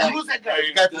 Intimidation. Hey, who's that guy?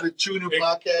 The guy from the Chunu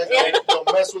podcast. Don't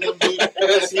mess with him, dude.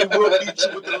 He will beat you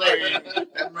with the leg.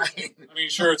 I mean,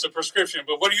 sure, it's a prescription,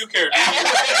 but what do you care?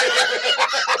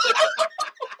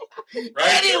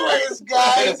 Right? Anyways,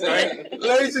 guys, Right?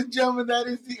 ladies and gentlemen, that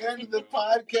is the end of the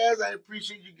podcast. I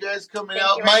appreciate you guys coming Thank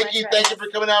out. you very Mikey, much, thank you for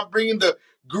coming out, bringing the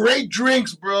great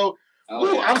drinks, bro. Oh,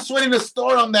 Woo, yeah. I'm sweating the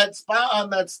store on that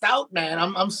stout, man.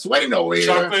 I'm sweating over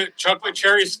here. Chocolate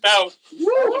cherry stout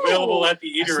available at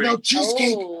the I eatery. smell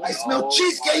cheesecake. Oh. I smell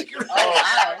cheesecake. Oh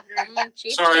wow!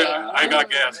 Sorry, I got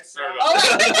gas. Sorry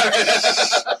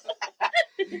about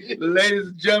Ladies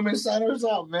and gentlemen, sign us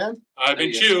out, man. I've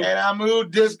been Chew. And I'm Lou,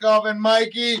 Disc Golf, and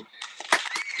Mikey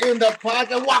in the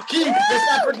podcast. Joaquin,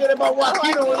 let's not forget about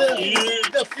Joaquin over there,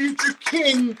 the future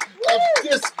king of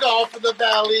Disc Golf in the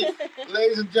Valley.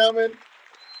 Ladies and gentlemen,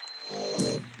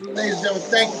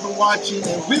 thank you for watching,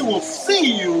 and we will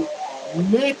see you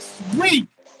next week.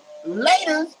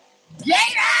 Later,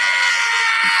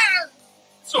 Gators!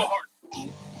 So hard.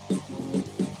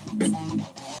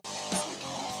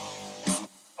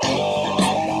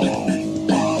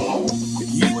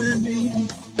 You and me,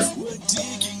 we're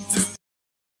digging through.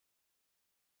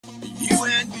 You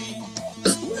and me,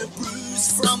 we're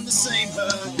bruised from the same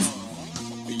hurt.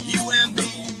 You and me,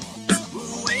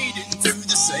 we're wading through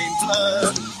the same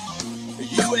flood.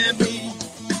 You and me,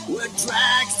 we're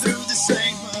dragged through